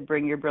Taylor with the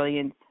Bring Your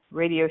Brilliance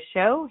radio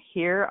show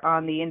here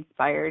on the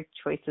Inspired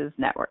Choices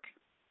Network.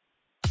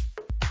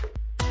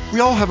 We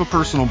all have a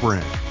personal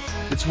brand.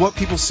 It's what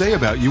people say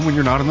about you when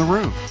you're not in the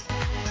room.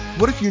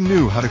 What if you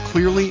knew how to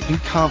clearly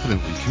and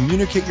confidently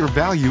communicate your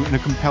value in a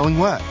compelling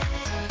way?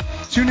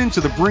 Tune in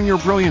to the Bring Your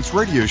Brilliance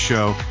radio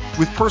show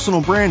with personal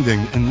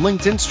branding and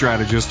LinkedIn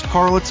strategist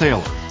Carla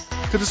Taylor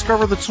to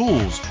discover the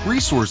tools,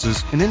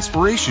 resources, and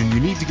inspiration you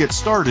need to get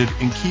started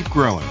and keep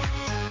growing.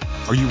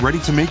 Are you ready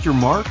to make your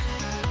mark?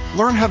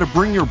 Learn how to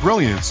bring your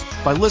brilliance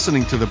by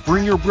listening to the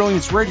Bring Your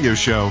Brilliance radio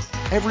show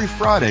every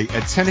Friday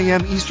at 10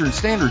 a.m. Eastern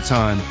Standard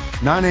Time,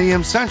 9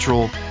 a.m.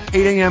 Central,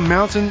 8 a.m.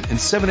 Mountain, and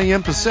 7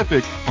 a.m.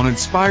 Pacific on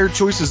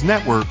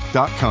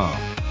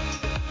InspiredChoicesNetwork.com.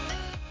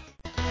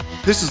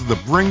 This is the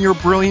Bring Your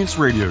Brilliance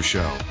radio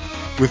show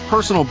with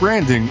personal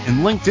branding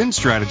and LinkedIn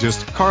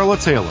strategist Carla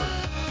Taylor.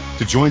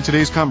 To join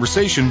today's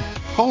conversation,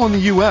 call in the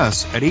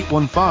U.S. at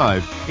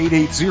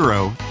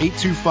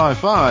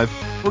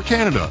 815-880-8255 or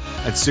Canada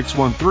at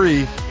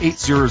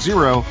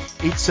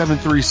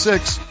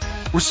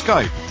 613-800-8736 or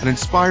Skype at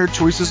Inspired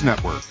Choices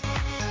Network.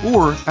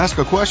 Or ask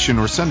a question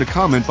or send a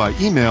comment by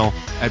email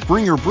at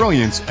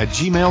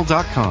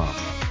bringyourbrilliance@gmail.com.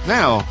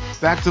 Now,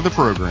 back to the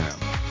program.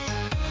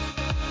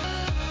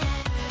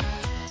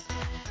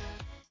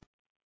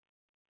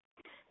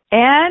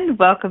 And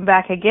welcome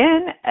back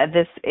again.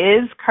 This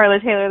is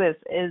Carla Taylor. This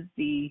is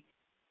the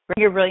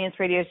Bring Your Brilliance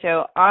radio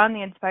show on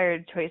the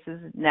Inspired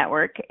Choices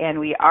Network, and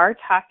we are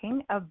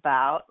talking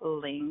about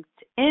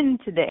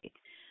LinkedIn today.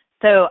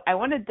 So I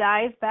want to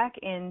dive back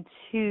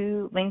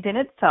into LinkedIn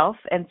itself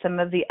and some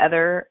of the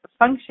other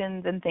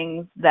functions and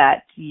things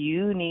that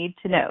you need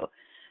to know.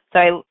 So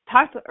I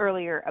talked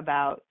earlier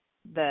about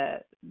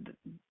the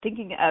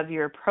thinking of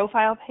your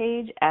profile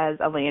page as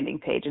a landing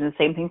page, and the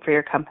same thing for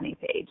your company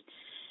page.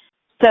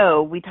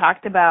 So we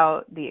talked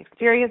about the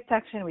experience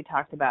section, we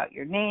talked about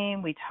your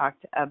name, we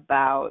talked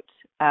about,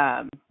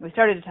 we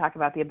started to talk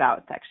about the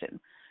about section.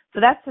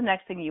 So that's the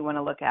next thing you want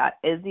to look at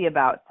is the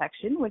about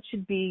section, which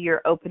should be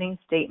your opening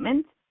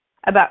statement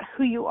about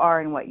who you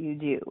are and what you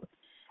do.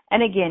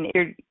 And again,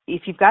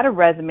 if you've got a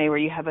resume where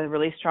you have a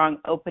really strong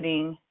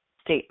opening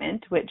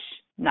statement, which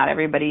not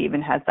everybody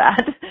even has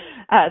that,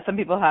 some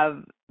people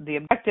have the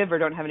objective or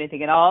don't have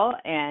anything at all,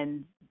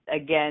 and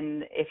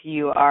again, if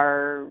you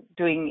are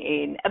doing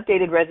an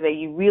updated resume,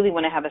 you really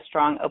want to have a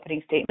strong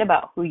opening statement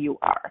about who you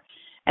are.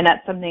 And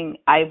that's something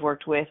I've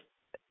worked with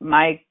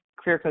my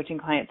career coaching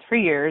clients for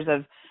years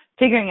of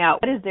figuring out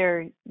what is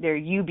their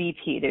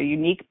UBP, their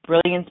unique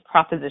brilliance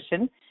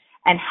proposition,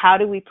 and how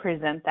do we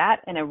present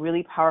that in a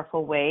really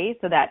powerful way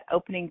so that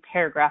opening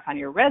paragraph on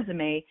your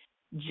resume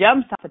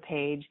jumps off the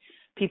page.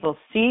 People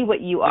see what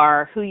you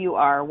are, who you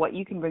are, what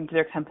you can bring to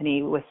their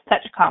company with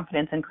such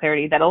confidence and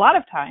clarity that a lot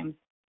of times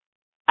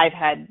I've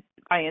had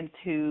clients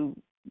who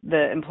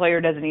the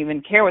employer doesn't even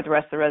care what the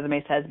rest of the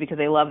resume says because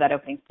they love that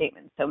opening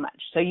statement so much.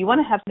 So you want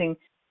to have something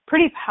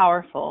pretty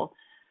powerful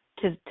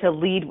to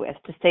lead with,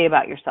 to say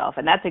about yourself.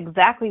 And that's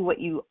exactly what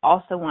you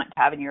also want to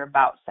have in your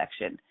about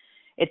section.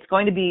 It's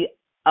going to be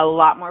a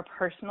lot more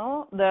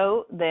personal,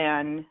 though,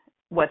 than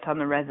what's on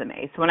the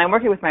resume. So when I'm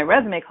working with my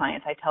resume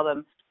clients, I tell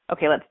them,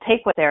 okay, let's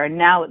take what's there and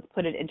now let's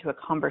put it into a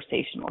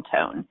conversational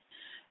tone.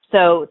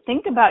 So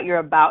think about your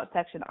about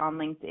section on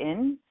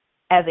LinkedIn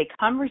as a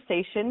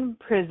conversation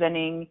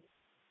presenting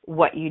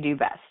what you do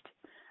best.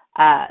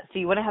 So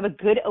you want to have a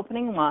good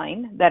opening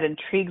line that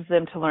intrigues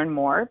them to learn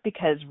more,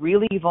 because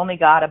really you've only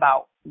got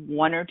about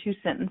one or two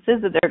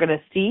sentences that they're going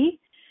to see,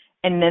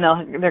 and then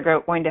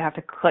they're going to have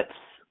to click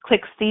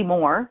see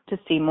more to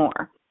see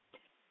more.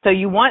 So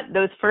you want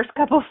those first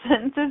couple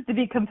sentences to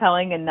be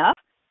compelling enough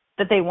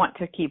that they want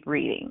to keep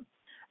reading.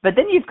 But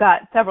then you've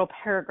got several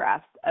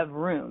paragraphs of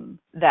room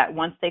that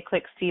once they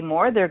click see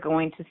more, they're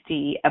going to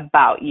see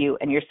about you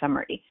and your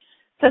summary.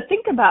 So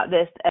think about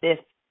this as if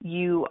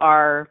you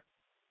are,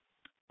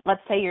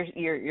 let's say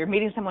you're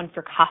meeting someone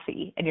for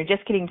coffee and you're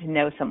just getting to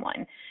know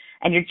someone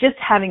and you're just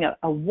having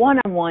a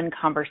one-on-one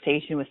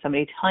conversation with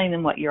somebody, telling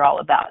them what you're all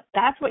about.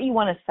 That's what you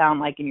want to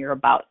sound like in your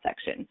about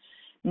section.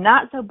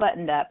 Not so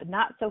buttoned up,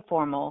 not so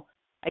formal.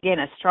 Again,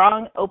 a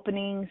strong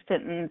opening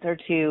sentence or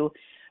two,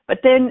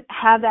 but then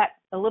have that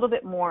a little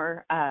bit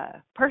more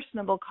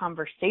personable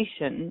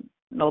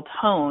conversational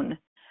tone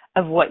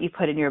of what you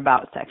put in your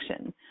about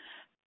section.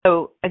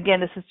 So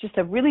again, this is just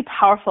a really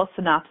powerful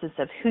synopsis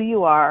of who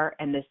you are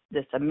and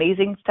this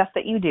amazing stuff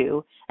that you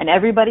do. And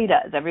everybody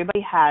does.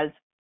 Everybody has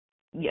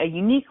a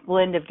unique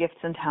blend of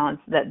gifts and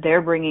talents that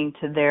they're bringing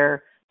to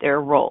their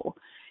role.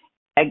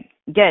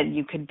 Again,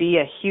 you could be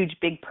a huge,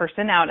 big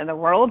person out in the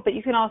world, but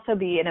you can also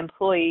be an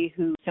employee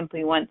who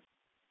simply wants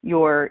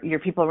your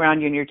people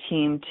around you and your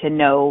team to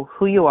know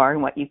who you are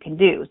and what you can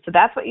do. So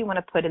that's what you want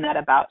to put in that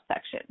about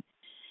section.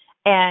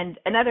 And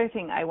another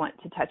thing I want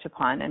to touch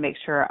upon and make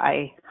sure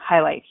I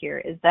highlight here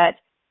is that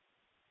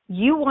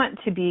you want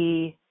to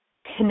be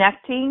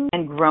connecting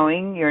and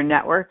growing your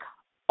network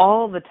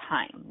all the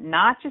time,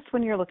 not just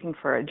when you're looking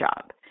for a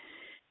job.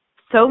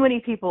 So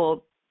many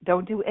people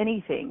don't do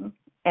anything,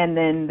 and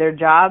then their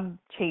job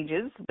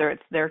changes, whether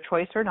it's their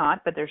choice or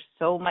not, but there's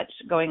so much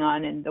going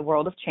on in the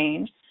world of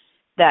change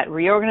that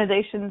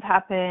reorganizations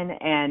happen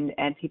and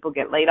people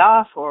get laid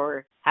off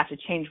or have to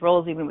change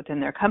roles even within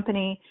their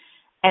company.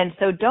 And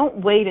so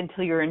don't wait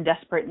until you're in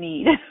desperate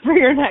need for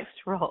your next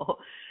role.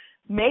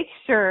 Make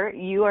sure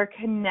you are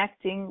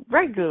connecting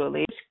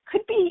regularly, which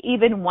could be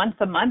even once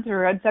a month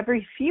or once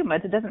every few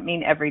months. It doesn't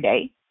mean every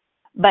day.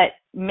 But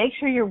make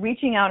sure you're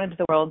reaching out into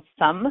the world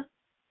some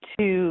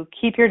to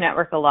keep your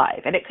network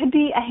alive. And it could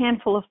be a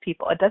handful of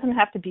people. It doesn't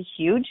have to be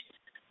huge.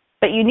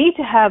 But you need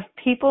to have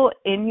people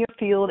in your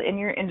field, in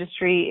your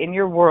industry, in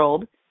your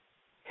world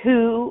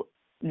who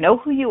know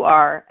who you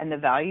are and the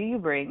value you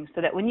bring,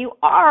 so that when you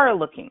are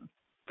looking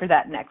for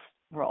that next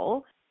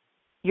role,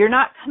 you're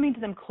not coming to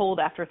them cold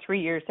after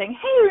 3 years saying,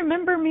 hey,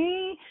 remember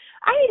me?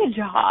 I need a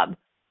job.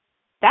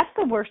 That's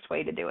the worst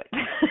way to do it.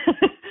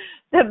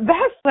 The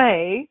best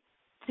way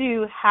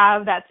to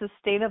have that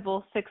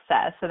sustainable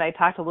success, and I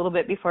talked a little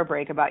bit before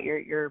break about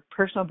your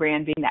personal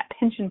brand being that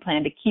pension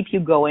plan to keep you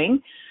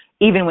going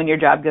even when your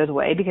job goes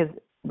away, because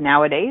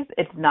nowadays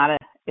it's not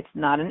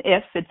an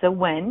if, it's a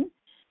when.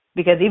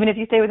 Because even if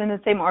you stay within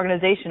the same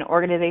organization,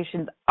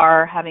 organizations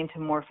are having to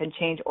morph and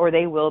change, or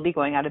they will be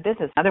going out of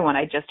business. Another one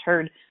I just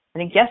heard, I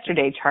think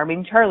yesterday,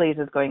 Charming Charlie's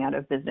is going out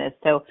of business.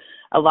 So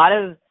a lot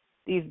of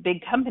these big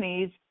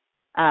companies,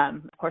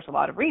 of course, a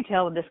lot of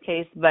retail in this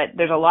case, but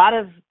there's a lot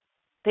of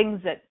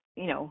things that,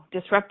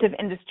 disruptive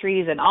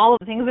industries and all of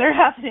the things that are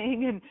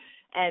happening,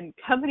 and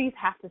companies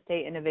have to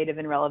stay innovative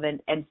and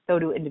relevant, and so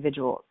do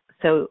individuals.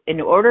 So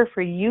in order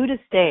for you to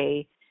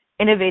stay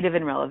innovative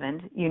and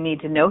relevant, you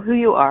need to know who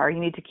you are. You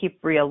need to keep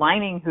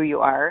realigning who you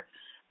are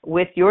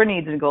with your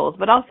needs and goals,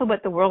 but also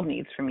what the world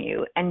needs from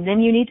you. And then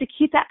you need to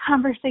keep that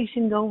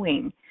conversation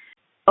going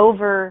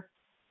over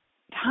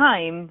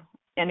time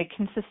in a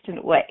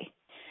consistent way.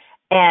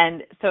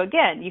 And so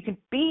again, you can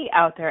be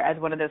out there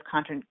as one of those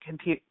content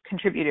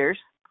contributors,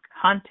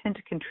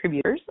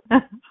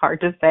 hard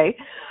to say,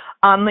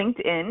 on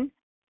LinkedIn,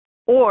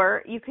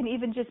 or you can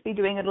even just be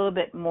doing it a little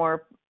bit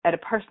more at a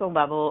personal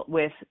level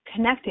with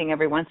connecting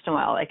every once in a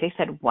while, like I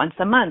said, once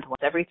a month,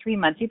 once every 3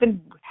 months,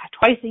 even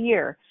twice a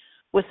year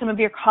with some of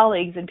your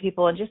colleagues and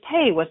people, and just,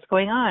 hey, what's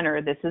going on?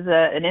 Or this is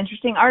an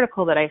interesting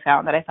article that I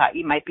found that I thought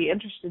you might be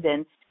interested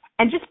in.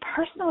 And just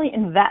personally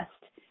invest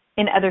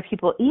in other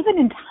people, even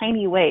in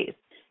tiny ways,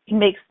 can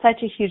make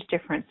such a huge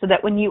difference, so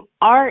that when you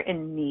are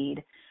in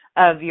need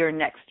of your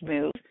next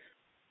move,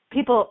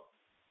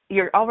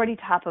 you're already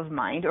top of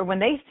mind, or when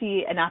they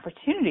see an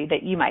opportunity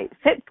that you might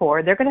fit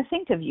for, they're going to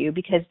think of you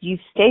because you've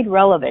stayed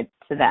relevant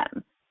to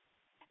them.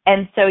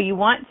 And so you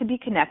want to be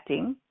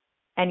connecting,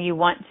 and you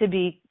want to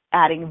be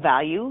adding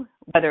value,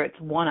 whether it's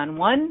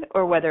one-on-one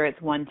or whether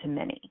it's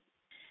one-to-many.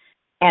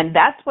 And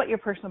that's what your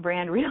personal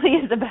brand really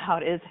is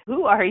about, is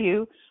who are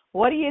you,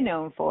 what are you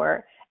known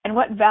for, and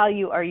what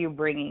value are you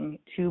bringing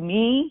to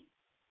me,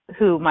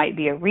 who might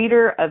be a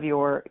reader of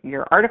your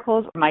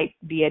articles or might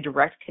be a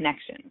direct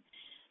connection.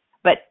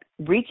 But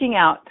reaching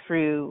out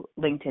through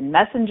LinkedIn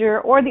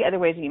Messenger or the other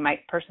ways that you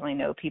might personally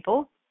know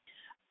people,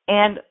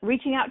 and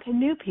reaching out to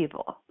new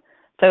people.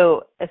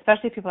 So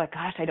especially if people are like,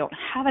 gosh, I don't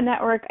have a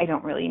network. I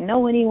don't really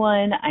know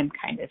anyone. I'm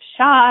kind of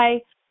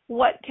shy.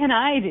 What can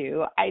I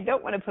do? I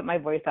don't want to put my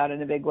voice out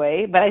in a big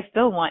way, but I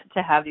still want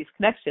to have these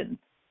connections.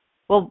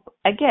 Well,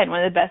 again,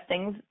 one of the best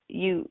things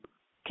you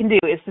can do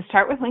is to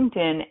start with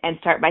LinkedIn and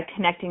start by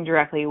connecting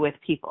directly with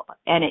people.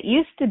 And it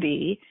used to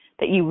be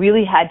that you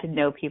really had to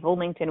know people.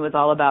 LinkedIn was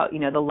all about,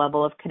 the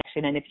level of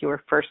connection. And if you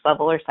were first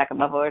level or second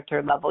level or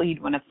third level,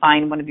 you'd want to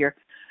find one of your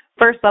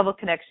first level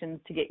connections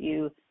to get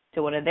you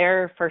to one of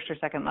their first or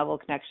second level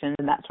connections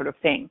and that sort of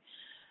thing.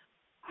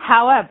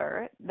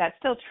 However, that's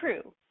still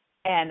true.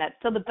 And that's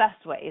still the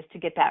best way, is to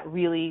get that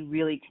really,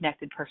 really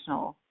connected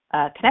personal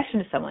connection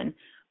to someone.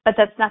 But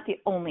that's not the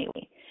only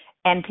way.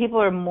 And people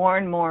are more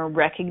and more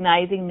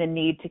recognizing the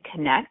need to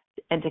connect,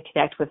 and to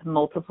connect with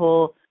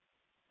multiple,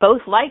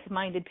 both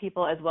like-minded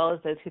people as well as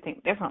those who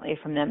think differently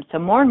from them. So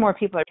more and more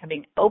people are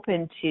becoming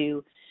open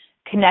to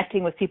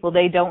connecting with people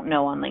they don't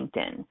know on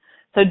LinkedIn.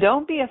 So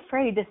don't be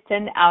afraid to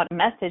send out a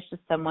message to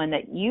someone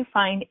that you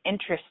find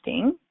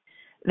interesting,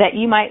 that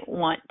you might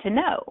want to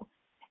know.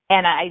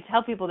 And I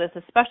tell people this,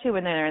 especially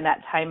when they're in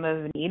that time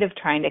of need of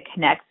trying to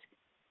connect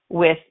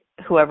with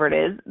whoever it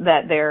is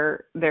that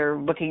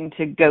they're looking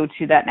to go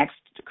to that next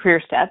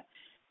career step,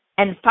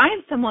 and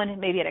find someone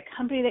maybe at a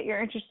company that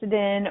you're interested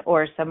in,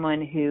 or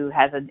someone who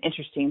has an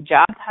interesting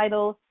job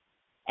title.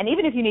 And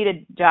even if you need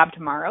a job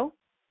tomorrow,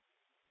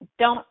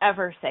 don't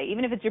ever say,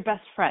 even if it's your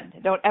best friend,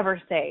 don't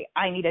ever say,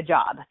 I need a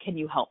job, can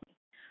you help me?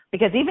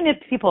 Because even if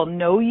people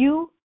know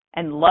you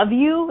and love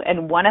you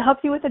and want to help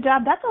you with a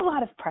job, that's a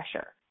lot of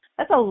pressure.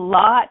 That's a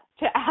lot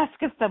to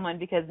ask of someone,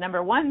 because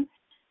number one,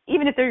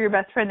 even if they're your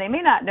best friend, they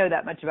may not know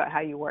that much about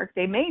how you work.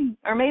 They may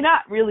or may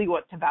not really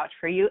want to vouch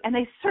for you, and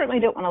they certainly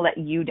don't want to let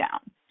you down.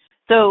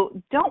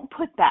 So don't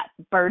put that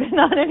burden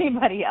on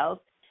anybody else.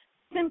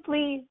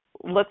 Simply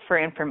look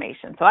for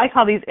information. So I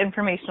call these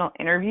informational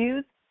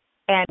interviews.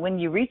 And when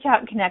you reach out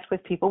and connect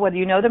with people, whether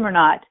you know them or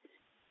not,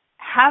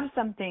 have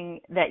something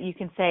that you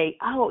can say,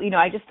 oh,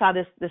 I just saw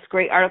this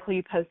great article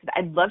you posted.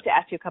 I'd love to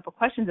ask you a couple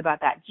questions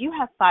about that. Do you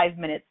have 5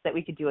 minutes that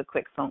we could do a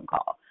quick phone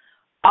call?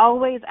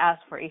 Always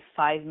ask for a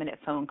 5-minute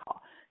phone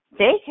call.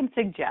 They can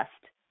suggest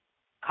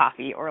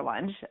coffee or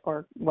lunch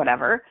or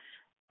whatever.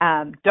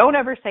 Don't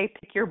ever say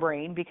pick your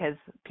brain, because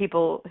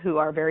people who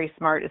are very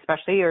smart,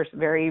 especially, or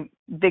very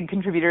big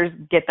contributors,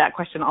 get that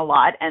question a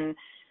lot. And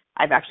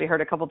I've actually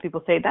heard a couple of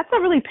people say, that's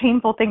a really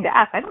painful thing to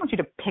ask. I don't want you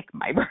to pick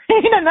my brain.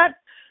 And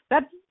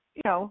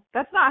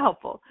that's not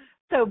helpful.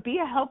 So be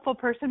a helpful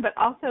person, but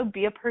also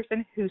be a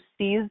person who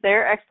sees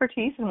their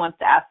expertise and wants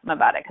to ask them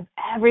about it, because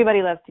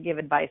everybody loves to give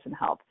advice and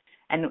help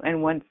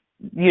and wants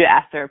you to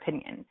ask their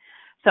opinion.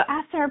 So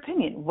ask their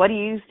opinion. What do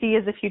you see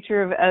as the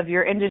future of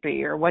your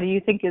industry? Or what do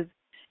you think is,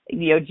 Do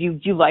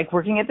you like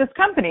working at this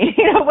company?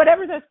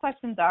 Whatever those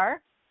questions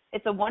are.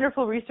 It's a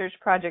wonderful research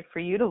project for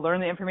you to learn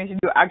the information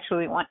you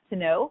actually want to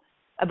know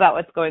about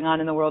what's going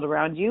on in the world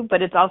around you,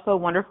 but it's also a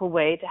wonderful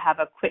way to have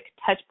a quick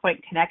touch point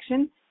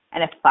connection,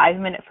 and a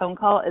 5-minute phone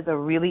call is a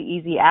really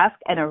easy ask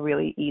and a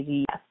really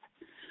easy yes.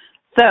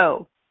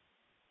 So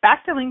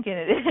back to LinkedIn,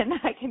 and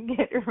I can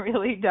get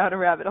really down a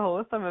rabbit hole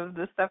with some of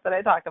the stuff that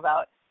I talk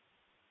about,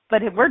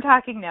 but we're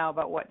talking now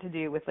about what to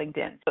do with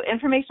LinkedIn. So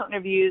informational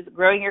interviews,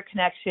 growing your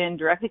connection,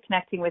 directly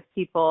connecting with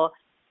people,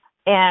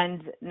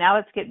 and now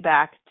let's get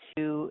back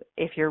to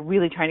if you're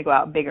really trying to go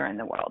out bigger in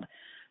the world.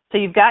 So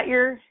you've got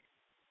your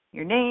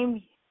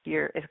name,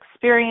 your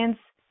experience,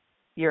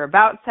 your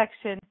about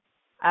section.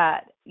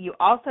 You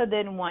also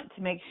then want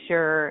to make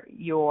sure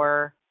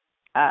your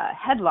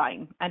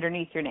headline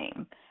underneath your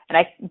name. And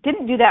I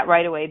didn't do that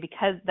right away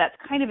because that's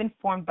kind of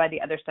informed by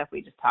the other stuff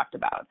we just talked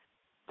about.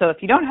 So if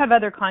you don't have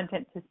other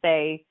content to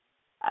say,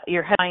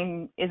 your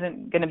headline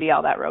isn't going to be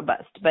all that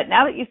robust. But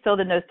now that you've filled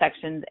in those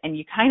sections and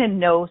you kind of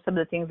know some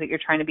of the things that you're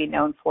trying to be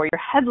known for, your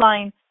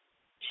headline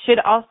should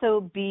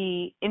also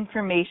be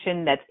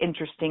information that's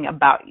interesting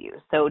about you.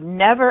 So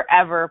never,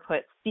 ever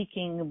put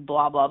seeking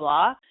blah, blah,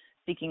 blah,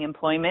 seeking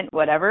employment,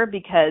 whatever,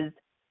 because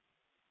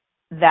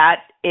that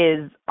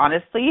is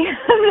honestly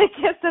the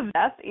kiss of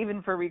death,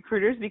 even for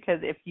recruiters, because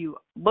if you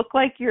look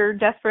like you're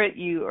desperate,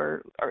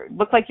 or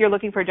look like you're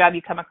looking for a job,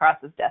 you come across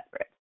as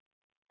desperate.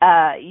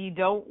 You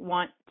don't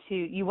want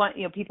to,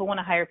 people want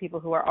to hire people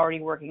who are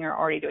already working or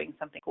already doing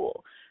something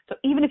cool. So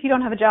even if you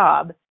don't have a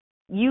job,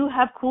 you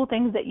have cool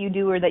things that you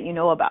do or that you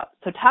know about.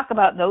 So talk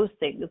about those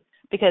things,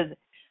 because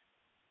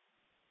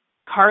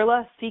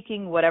Carla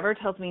seeking whatever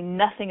tells me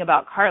nothing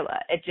about Carla.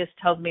 It just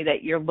tells me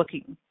that you're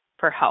looking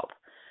for help.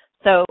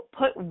 So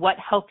put what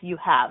help you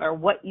have or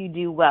what you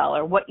do well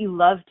or what you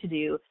love to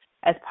do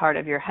as part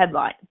of your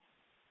headline.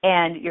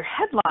 And your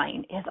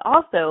headline is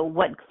also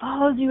what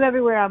follows you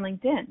everywhere on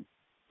LinkedIn.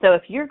 So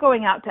if you're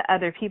going out to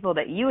other people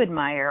that you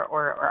admire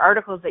or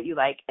articles that you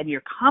like and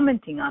you're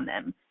commenting on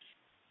them,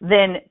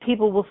 then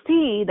people will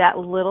see that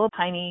little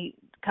tiny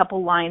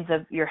couple lines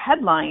of your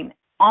headline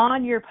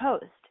on your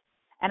post.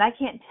 And I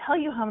can't tell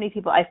you how many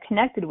people I've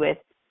connected with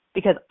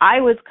because I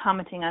was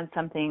commenting on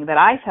something that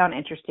I found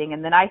interesting,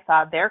 and then I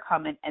saw their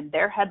comment and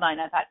their headline.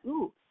 I thought,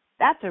 ooh,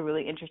 that's a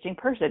really interesting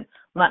person.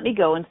 Let me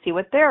go and see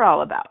what they're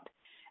all about.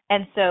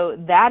 And so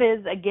that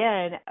is,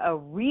 again, a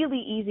really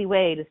easy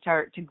way to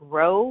start to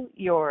grow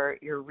your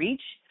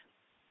reach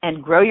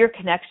and grow your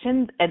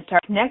connections and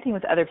start connecting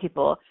with other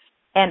people.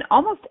 And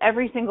almost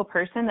every single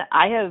person that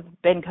I have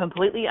been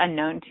completely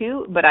unknown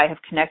to, but I have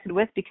connected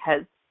with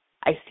because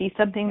I see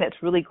something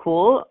that's really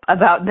cool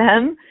about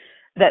them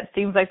that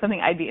seems like something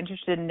I'd be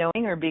interested in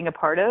knowing or being a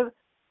part of,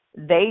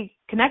 they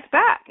connect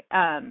back.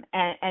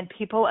 And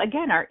people,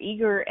 again, are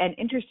eager and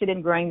interested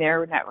in growing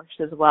their networks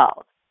as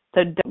well.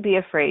 So don't be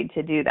afraid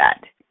to do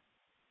that.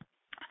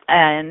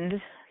 And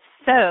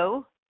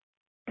so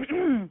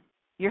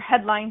your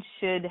headline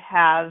should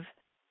have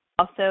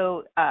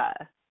also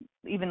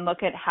even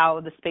look at how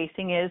the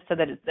spacing is so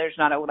that there's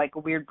not a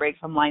weird break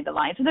from line to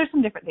line. So there's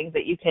some different things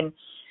that you can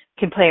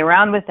play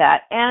around with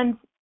that and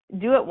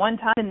do it one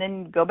time and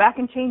then go back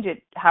and change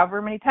it however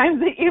many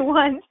times that you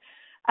want.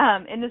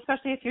 And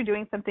especially if you're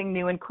doing something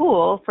new and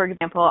cool. For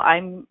example,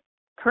 I'm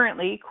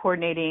currently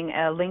coordinating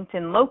a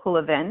LinkedIn local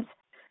event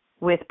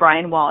with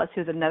Brian Wallace,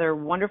 who's another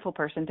wonderful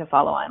person to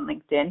follow on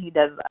LinkedIn. He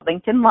does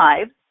LinkedIn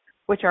Live,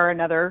 which are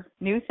another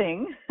new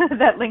thing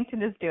that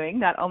LinkedIn is doing.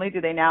 Not only do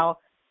they now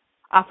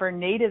offer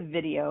native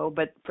video,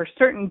 but for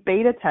certain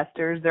beta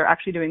testers, they're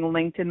actually doing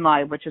LinkedIn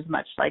Live, which is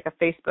much like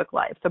a Facebook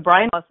Live. So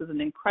Brian Wallace is an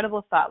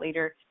incredible thought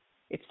leader,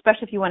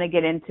 especially if you want to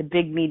get into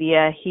big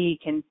media. He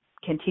can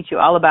teach you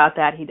all about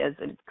that. He does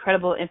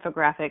incredible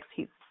infographics.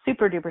 He's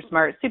super duper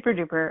smart, super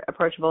duper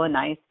approachable and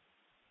nice.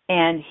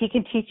 And he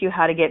can teach you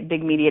how to get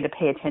big media to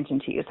pay attention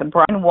to you. So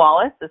Brian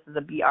Wallace, this is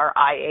a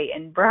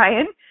B-R-I-A-N,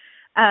 Brian,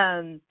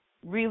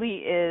 really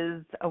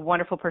is a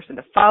wonderful person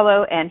to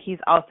follow. And he's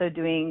also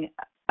doing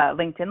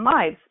LinkedIn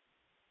Lives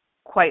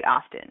quite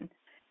often.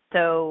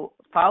 So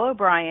follow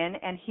Brian,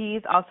 and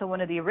he's also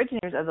one of the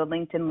originators of the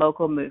LinkedIn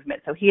Local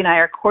movement. So he and I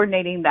are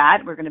coordinating that.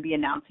 We're going to be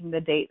announcing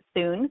the date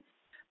soon.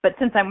 But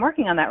since I'm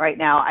working on that right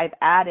now, I've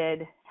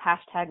added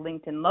hashtag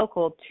LinkedIn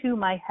Local to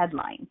my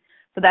headline.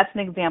 So that's an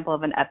example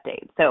of an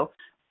update. So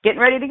getting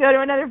ready to go to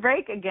another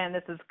break. Again,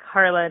 this is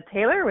Carla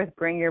Taylor with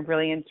Bring Your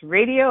Brilliance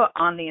Radio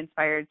on the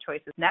Inspired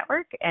Choices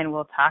Network, and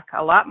we'll talk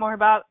a lot more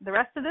about the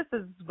rest of this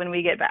when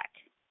we get back.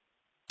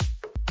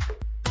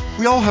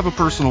 We all have a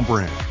personal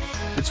brand.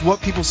 It's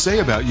what people say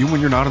about you when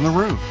you're not in the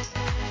room.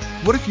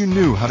 What if you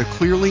knew how to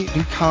clearly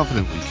and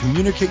confidently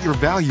communicate your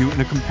value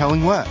in a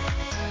compelling way?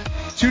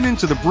 Tune in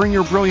to the Bring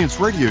Your Brilliance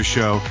radio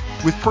show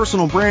with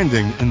personal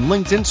branding and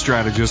LinkedIn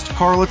strategist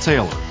Carla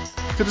Taylor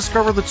to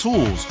discover the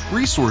tools,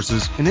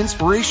 resources, and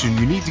inspiration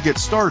you need to get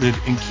started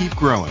and keep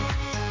growing.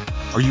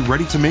 Are you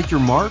ready to make your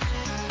mark?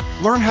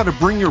 Learn how to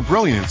bring your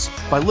brilliance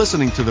by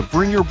listening to the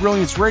Bring Your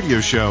Brilliance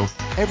radio show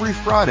every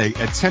Friday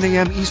at 10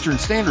 a.m. Eastern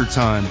Standard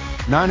Time,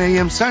 9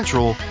 a.m.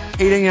 Central,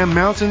 8 a.m.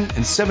 Mountain,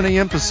 and 7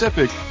 a.m.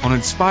 Pacific on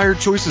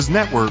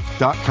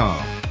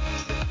InspiredChoicesNetwork.com.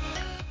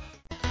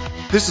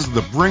 This is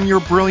the Bring Your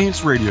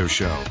Brilliance radio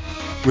show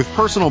with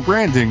personal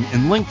branding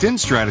and LinkedIn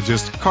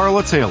strategist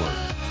Carla Taylor.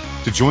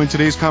 To join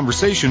today's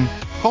conversation,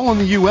 call in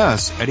the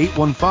U.S. at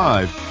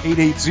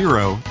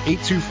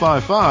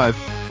 815-880-8255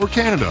 or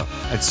Canada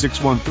at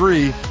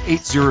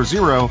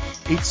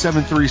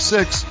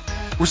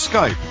 613-800-8736 or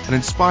Skype at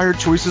Inspired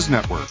Choices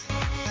Network.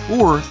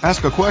 Or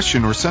ask a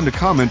question or send a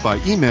comment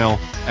by email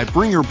at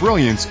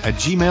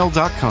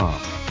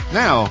bringyourbrilliance@gmail.com.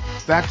 Now,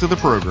 back to the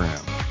program.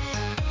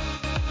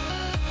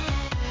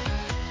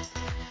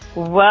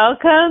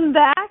 Welcome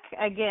back.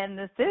 Again,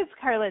 this is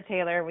Carla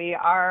Taylor. We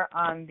are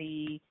on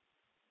the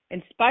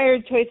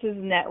Inspired Choices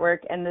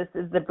Network, and this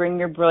is the Bring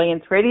Your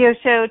Brilliance radio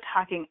show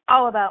talking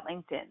all about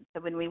LinkedIn.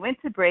 So when we went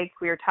to break,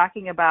 we were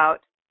talking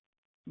about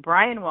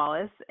Brian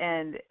Wallace,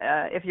 and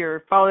if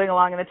you're following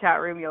along in the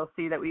chat room, you'll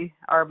see that we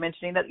are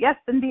mentioning that, yes,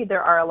 indeed,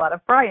 there are a lot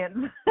of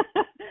Brians.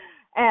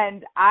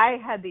 And I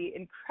had the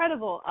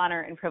incredible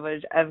honor and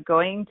privilege of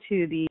going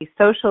to the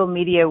Social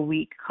Media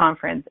Week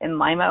conference in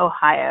Lima,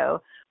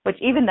 Ohio, which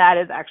even that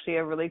is actually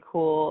a really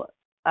cool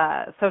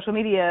social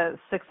media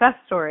success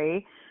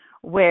story,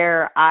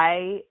 where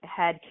I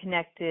had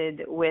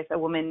connected with a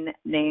woman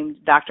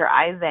named Dr.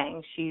 Ai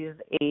Zhang. She's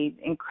an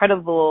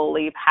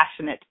incredibly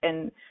passionate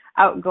and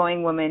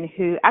outgoing woman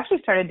who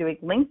actually started doing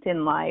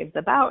LinkedIn Lives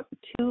about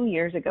 2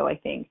 years ago, I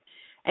think.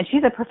 And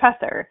she's a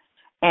professor,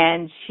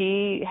 and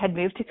she had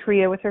moved to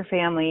Korea with her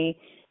family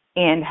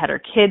and had her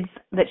kids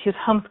that she was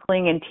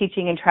homeschooling and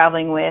teaching and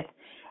traveling with,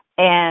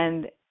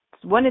 and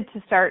wanted to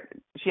start,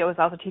 she was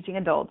also teaching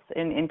adults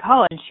in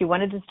college. She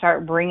wanted to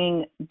start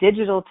bringing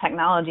digital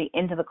technology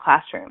into the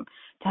classroom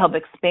to help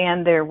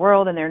expand their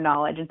world and their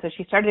knowledge. And so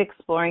she started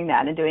exploring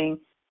that and doing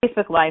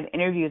Facebook Live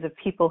interviews of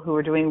people who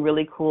were doing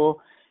really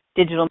cool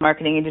digital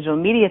marketing and digital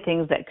media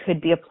things that could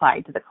be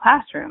applied to the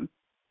classroom.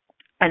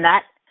 And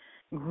that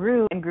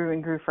grew and grew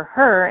and grew for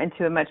her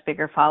into a much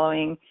bigger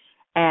following.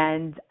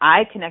 And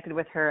I connected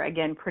with her,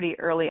 again, pretty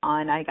early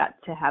on. I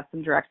got to have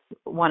some direct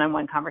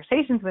one-on-one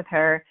conversations with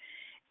her.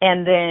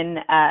 And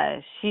then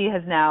she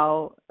has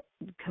now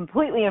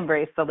completely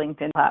embraced the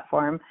LinkedIn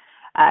platform.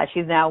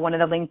 She's now one of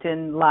the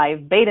LinkedIn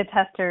Live beta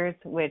testers,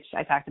 which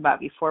I talked about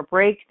before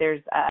break.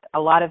 There's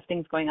a lot of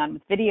things going on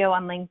with video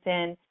on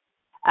LinkedIn.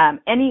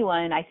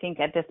 Anyone, I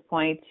think at this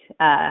point,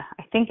 I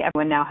think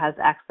everyone now has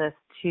access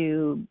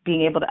to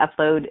being able to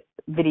upload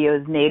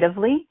videos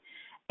natively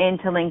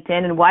into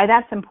LinkedIn. And why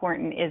that's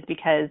important is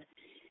because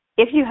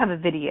if you have a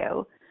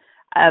video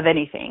of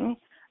anything,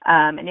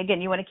 and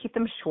again, you want to keep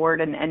them short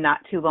and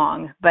not too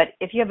long. But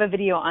if you have a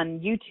video on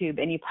YouTube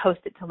and you post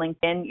it to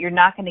LinkedIn, you're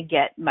not going to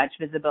get much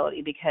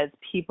visibility because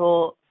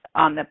people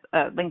on the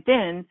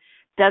LinkedIn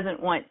doesn't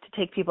want to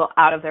take people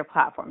out of their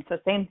platform. So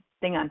same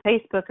thing on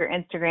Facebook or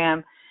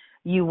Instagram.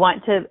 You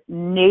want to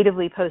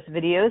natively post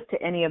videos to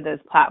any of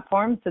those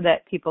platforms so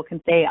that people can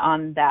stay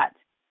on that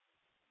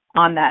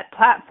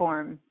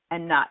platform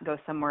and not go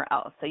somewhere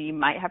else. So you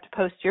might have to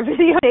post your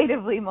video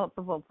natively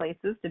multiple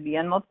places to be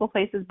on multiple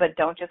places, but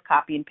don't just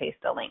copy and paste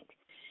a link.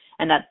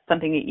 And that's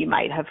something that you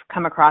might have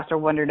come across or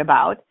wondered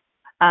about.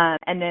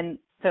 And then,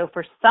 so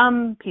for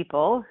some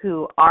people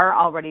who are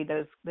already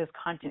those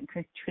content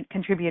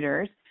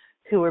contributors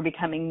who are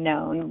becoming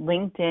known,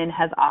 LinkedIn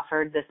has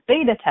offered this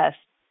beta test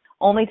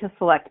only to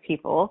select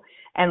people,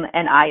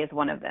 and I is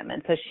one of them.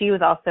 And so she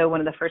was also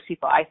one of the first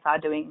people I saw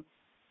doing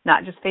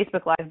not just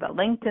Facebook Live, but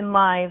LinkedIn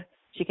Live.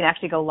 She can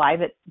actually go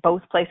live at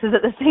both places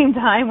at the same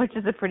time, which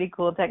is a pretty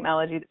cool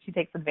technology that she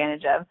takes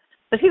advantage of.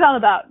 So she's all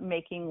about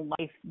making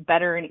life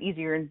better and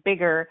easier and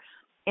bigger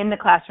in the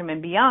classroom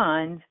and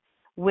beyond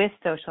with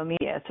social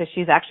media. So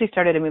she's actually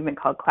started a movement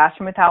called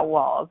Classroom Without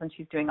Walls, and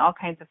she's doing all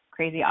kinds of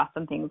crazy,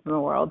 awesome things in the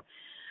world.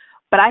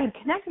 But I had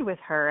connected with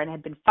her and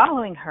had been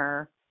following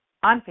her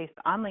on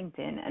Facebook, on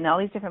LinkedIn, and all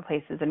these different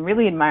places and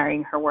really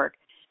admiring her work.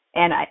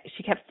 And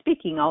she kept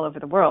speaking all over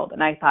the world.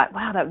 And I thought,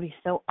 wow, that would be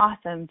so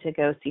awesome to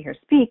go see her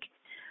speak.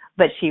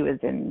 But she was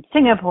in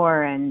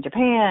Singapore and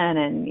Japan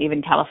and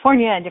even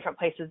California and different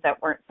places that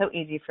weren't so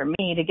easy for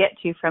me to get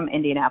to from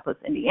Indianapolis,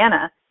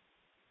 Indiana.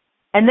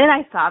 And then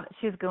I saw that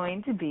she was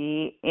going to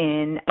be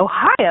in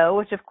Ohio,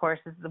 which of course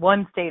is the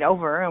one state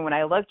over. And when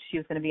I looked, she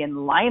was going to be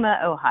in Lima,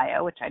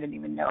 Ohio, which I didn't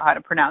even know how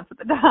to pronounce at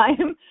the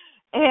time.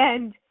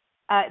 And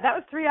that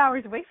was 3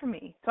 hours away from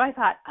me. So I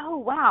thought, oh,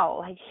 wow,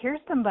 like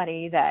here's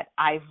somebody that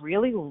I've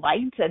really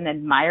liked and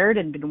admired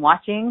and been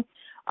watching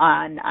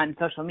on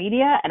social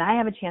media, and I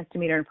have a chance to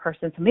meet her in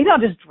person. So maybe I'll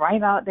just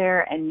drive out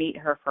there and meet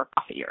her for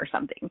coffee or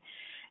something.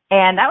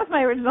 And that was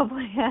my original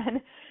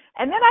plan.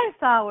 And then I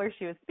saw where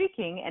she was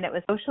speaking, and it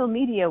was Social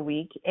Media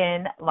Week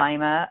in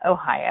Lima,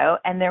 Ohio.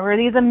 And there were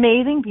these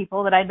amazing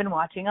people that I'd been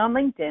watching on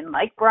LinkedIn,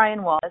 like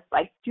Brian Wallace,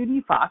 like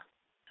Judy Fox,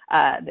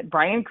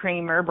 Brian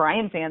Kramer,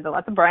 Brian fans,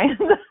 lots of Brians,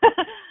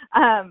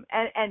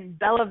 and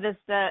Bella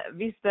Vista,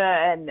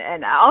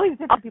 and all these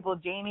different people,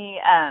 Jamie,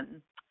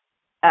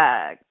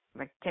 I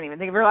can't even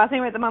think of her last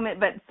name at the moment,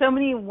 but so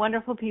many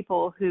wonderful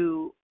people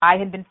who I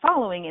had been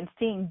following and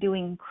seeing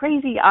doing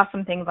crazy,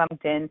 awesome things on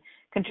LinkedIn,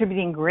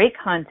 contributing great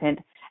content,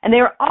 and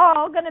they were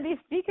all going to be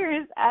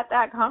speakers at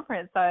that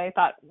conference. So I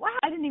thought, wow,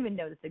 I didn't even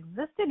know this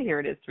existed. Here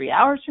it is 3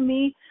 hours from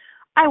me.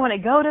 I want to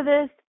go to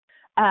this.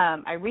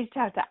 I reached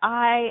out to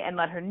and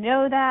let her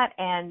know that,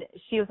 and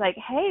she was like,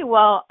 hey,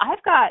 well,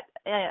 I've got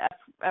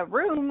a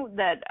room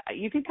that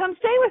you could come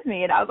stay with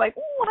me. And I was like,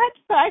 what?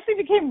 So I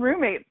actually became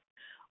roommates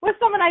with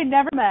someone I'd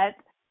never met,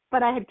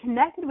 but I had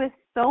connected with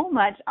so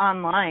much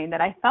online that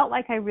I felt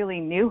like I really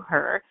knew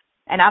her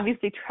and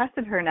obviously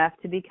trusted her enough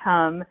to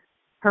become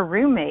her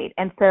roommate.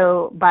 And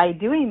so by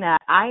doing that,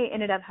 I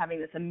ended up having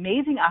this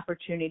amazing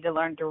opportunity to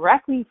learn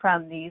directly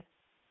from these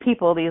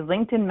people, these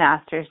LinkedIn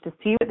masters, to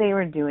see what they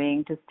were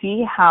doing, to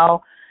see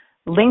how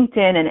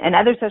LinkedIn and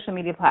other social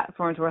media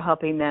platforms were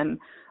helping them.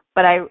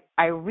 But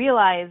I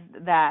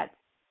realized that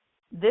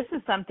this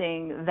is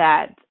something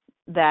that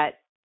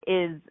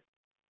is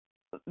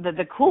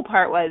the cool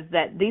part was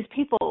that these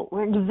people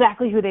were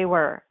exactly who they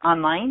were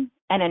online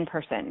and in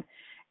person.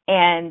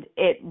 And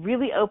it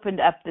really opened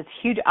up this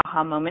huge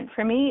aha moment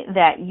for me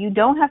that you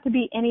don't have to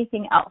be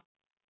anything else.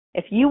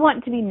 If you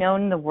want to be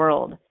known in the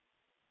world,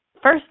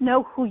 first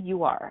know who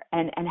you are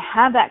and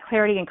have that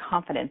clarity and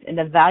confidence in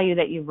the value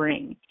that you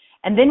bring.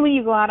 And then when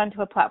you go out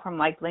onto a platform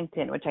like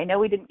LinkedIn, which I know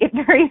we didn't get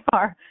very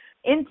far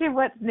into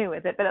what's new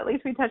with it, but at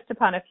least we touched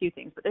upon a few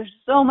things. But there's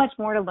so much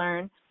more to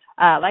learn.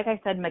 Like I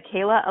said,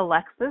 Michaela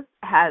Alexis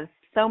has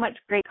so much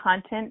great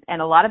content,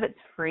 and a lot of it's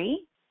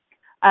free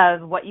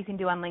of what you can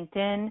do on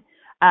LinkedIn.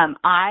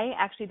 I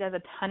actually does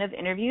a ton of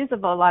interviews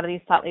of a lot of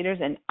these thought leaders,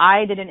 and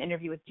I did an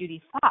interview with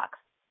Judy Fox,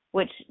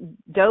 which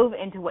dove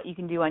into what you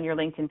can do on your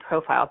LinkedIn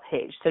profile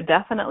page. So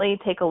definitely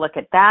take a look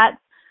at that.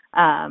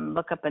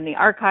 Look up in the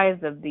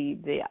archives of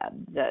the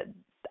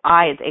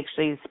I, it's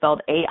actually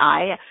spelled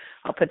AI.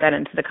 I'll put that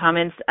into the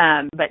comments.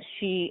 But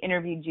she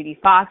interviewed Judy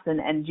Fox,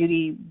 and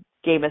Judy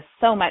gave us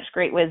so much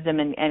great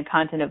wisdom and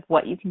content of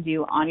what you can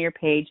do on your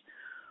page,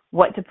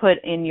 what to put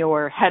in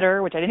your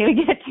header, which I didn't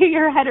even get to,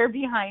 your header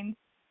behind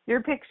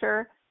your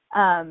picture.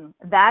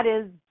 That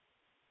is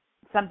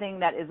something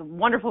that is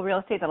wonderful real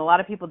estate that a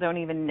lot of people don't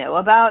even know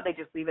about. They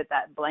just leave it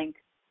that blank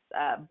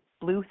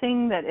blue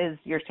thing that is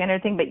your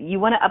standard thing, but you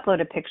want to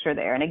upload a picture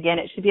there. And again,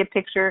 it should be a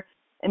picture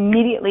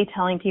immediately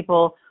telling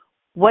people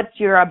what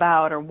you're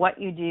about or what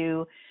you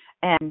do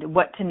and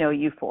what to know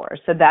you for.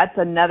 So that's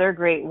another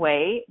great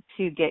way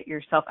to get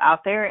yourself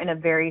out there in a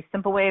very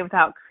simple way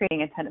without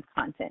creating a ton of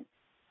content.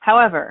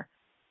 However,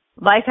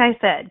 like I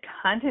said,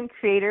 content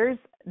creators,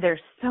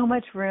 there's so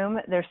much room.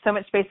 There's so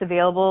much space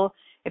available.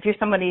 If you're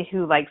somebody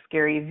who likes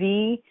Gary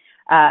Vee,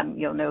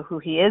 you'll know who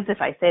he is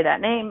if I say that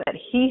name, but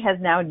he has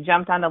now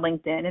jumped onto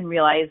LinkedIn and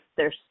realized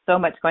there's so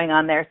much going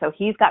on there. So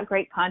he's got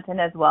great content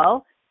as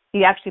well.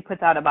 He actually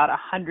puts out about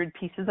 100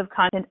 pieces of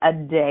content a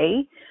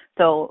day.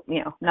 So,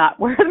 not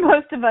where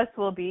most of us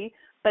will be,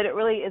 but it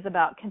really is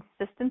about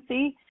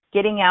consistency,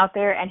 getting out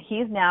there, and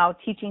he's now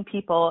teaching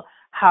people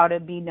how to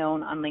be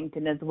known on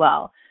LinkedIn as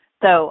well.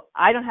 So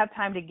I don't have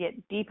time to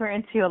get deeper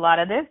into a lot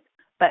of this,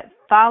 but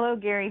follow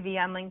Gary Vee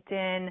on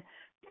LinkedIn,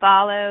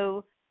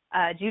 follow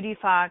Judy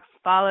Fox,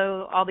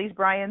 follow all these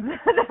Brians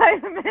that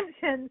I've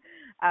mentioned,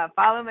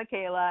 follow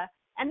Michaela,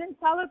 and then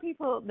follow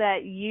people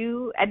that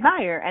you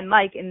admire and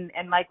like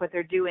what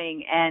they're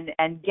doing and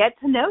get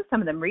to know some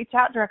of them. Reach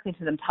out directly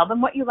to them. Tell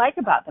them what you like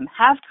about them.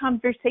 Have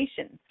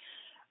conversations.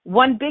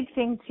 One big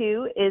thing,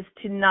 too, is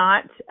to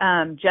not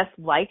just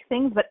like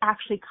things, but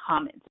actually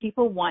comment.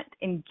 People want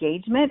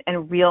engagement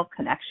and real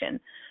connection.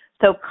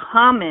 So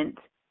comment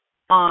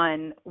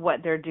on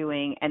what they're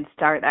doing and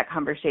start that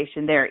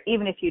conversation there,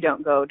 even if you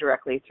don't go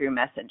directly through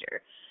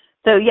Messenger.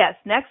 So, yes,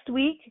 next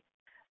week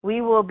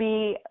we will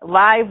be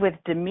live with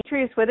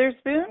Demetrius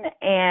Witherspoon,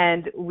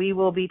 and we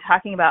will be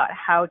talking about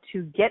how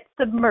to get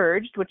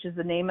submerged, which is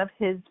the name of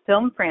his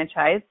film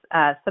franchise,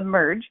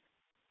 Submerge.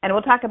 And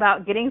we'll talk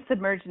about getting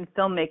submerged in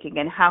filmmaking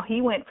and how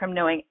he went from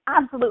knowing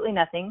absolutely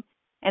nothing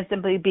and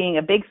simply being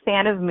a big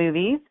fan of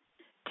movies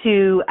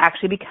to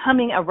actually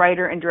becoming a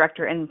writer and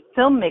director and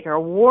filmmaker,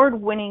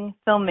 award-winning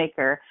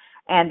filmmaker.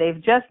 And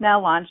they've just now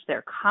launched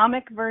their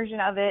comic version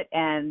of it,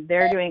 and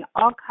they're doing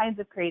all kinds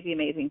of crazy,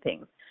 amazing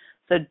things.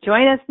 So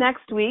join us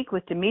next week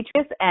with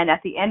Demetrius, and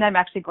at the end, I'm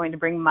actually going to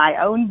bring my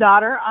own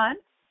daughter on.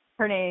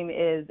 Her name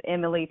is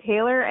Emily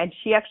Taylor, and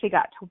she actually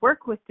got to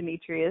work with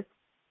Demetrius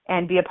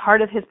and be a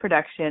part of his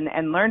production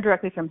and learn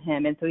directly from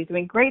him. And so he's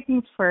doing great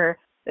things for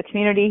the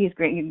community. He's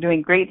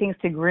doing great things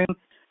to groom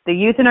the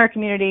youth in our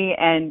community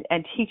and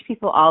teach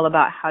people all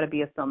about how to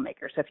be a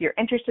filmmaker. So if you're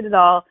interested at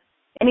all,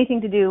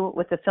 anything to do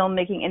with the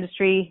filmmaking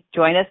industry,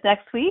 join us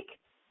next week,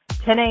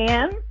 10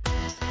 a.m.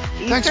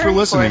 Eastern. Thanks for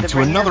listening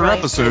to another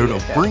episode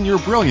of Bring Your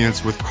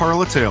Brilliance with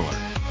Carla Taylor.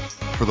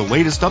 For the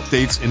latest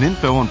updates and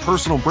info on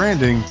personal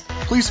branding,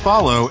 please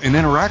follow and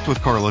interact with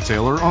Carla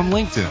Taylor on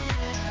LinkedIn.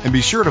 And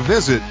be sure to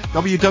visit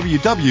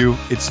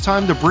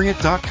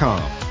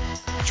www.itstimetobringit.com.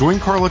 Join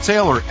Carla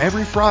Taylor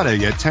every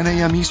Friday at 10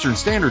 a.m. Eastern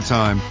Standard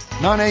Time,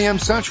 9 a.m.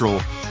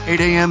 Central, 8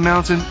 a.m.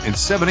 Mountain, and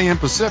 7 a.m.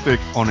 Pacific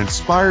on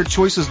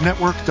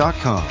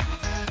InspiredChoicesNetwork.com.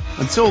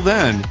 Until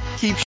then, keep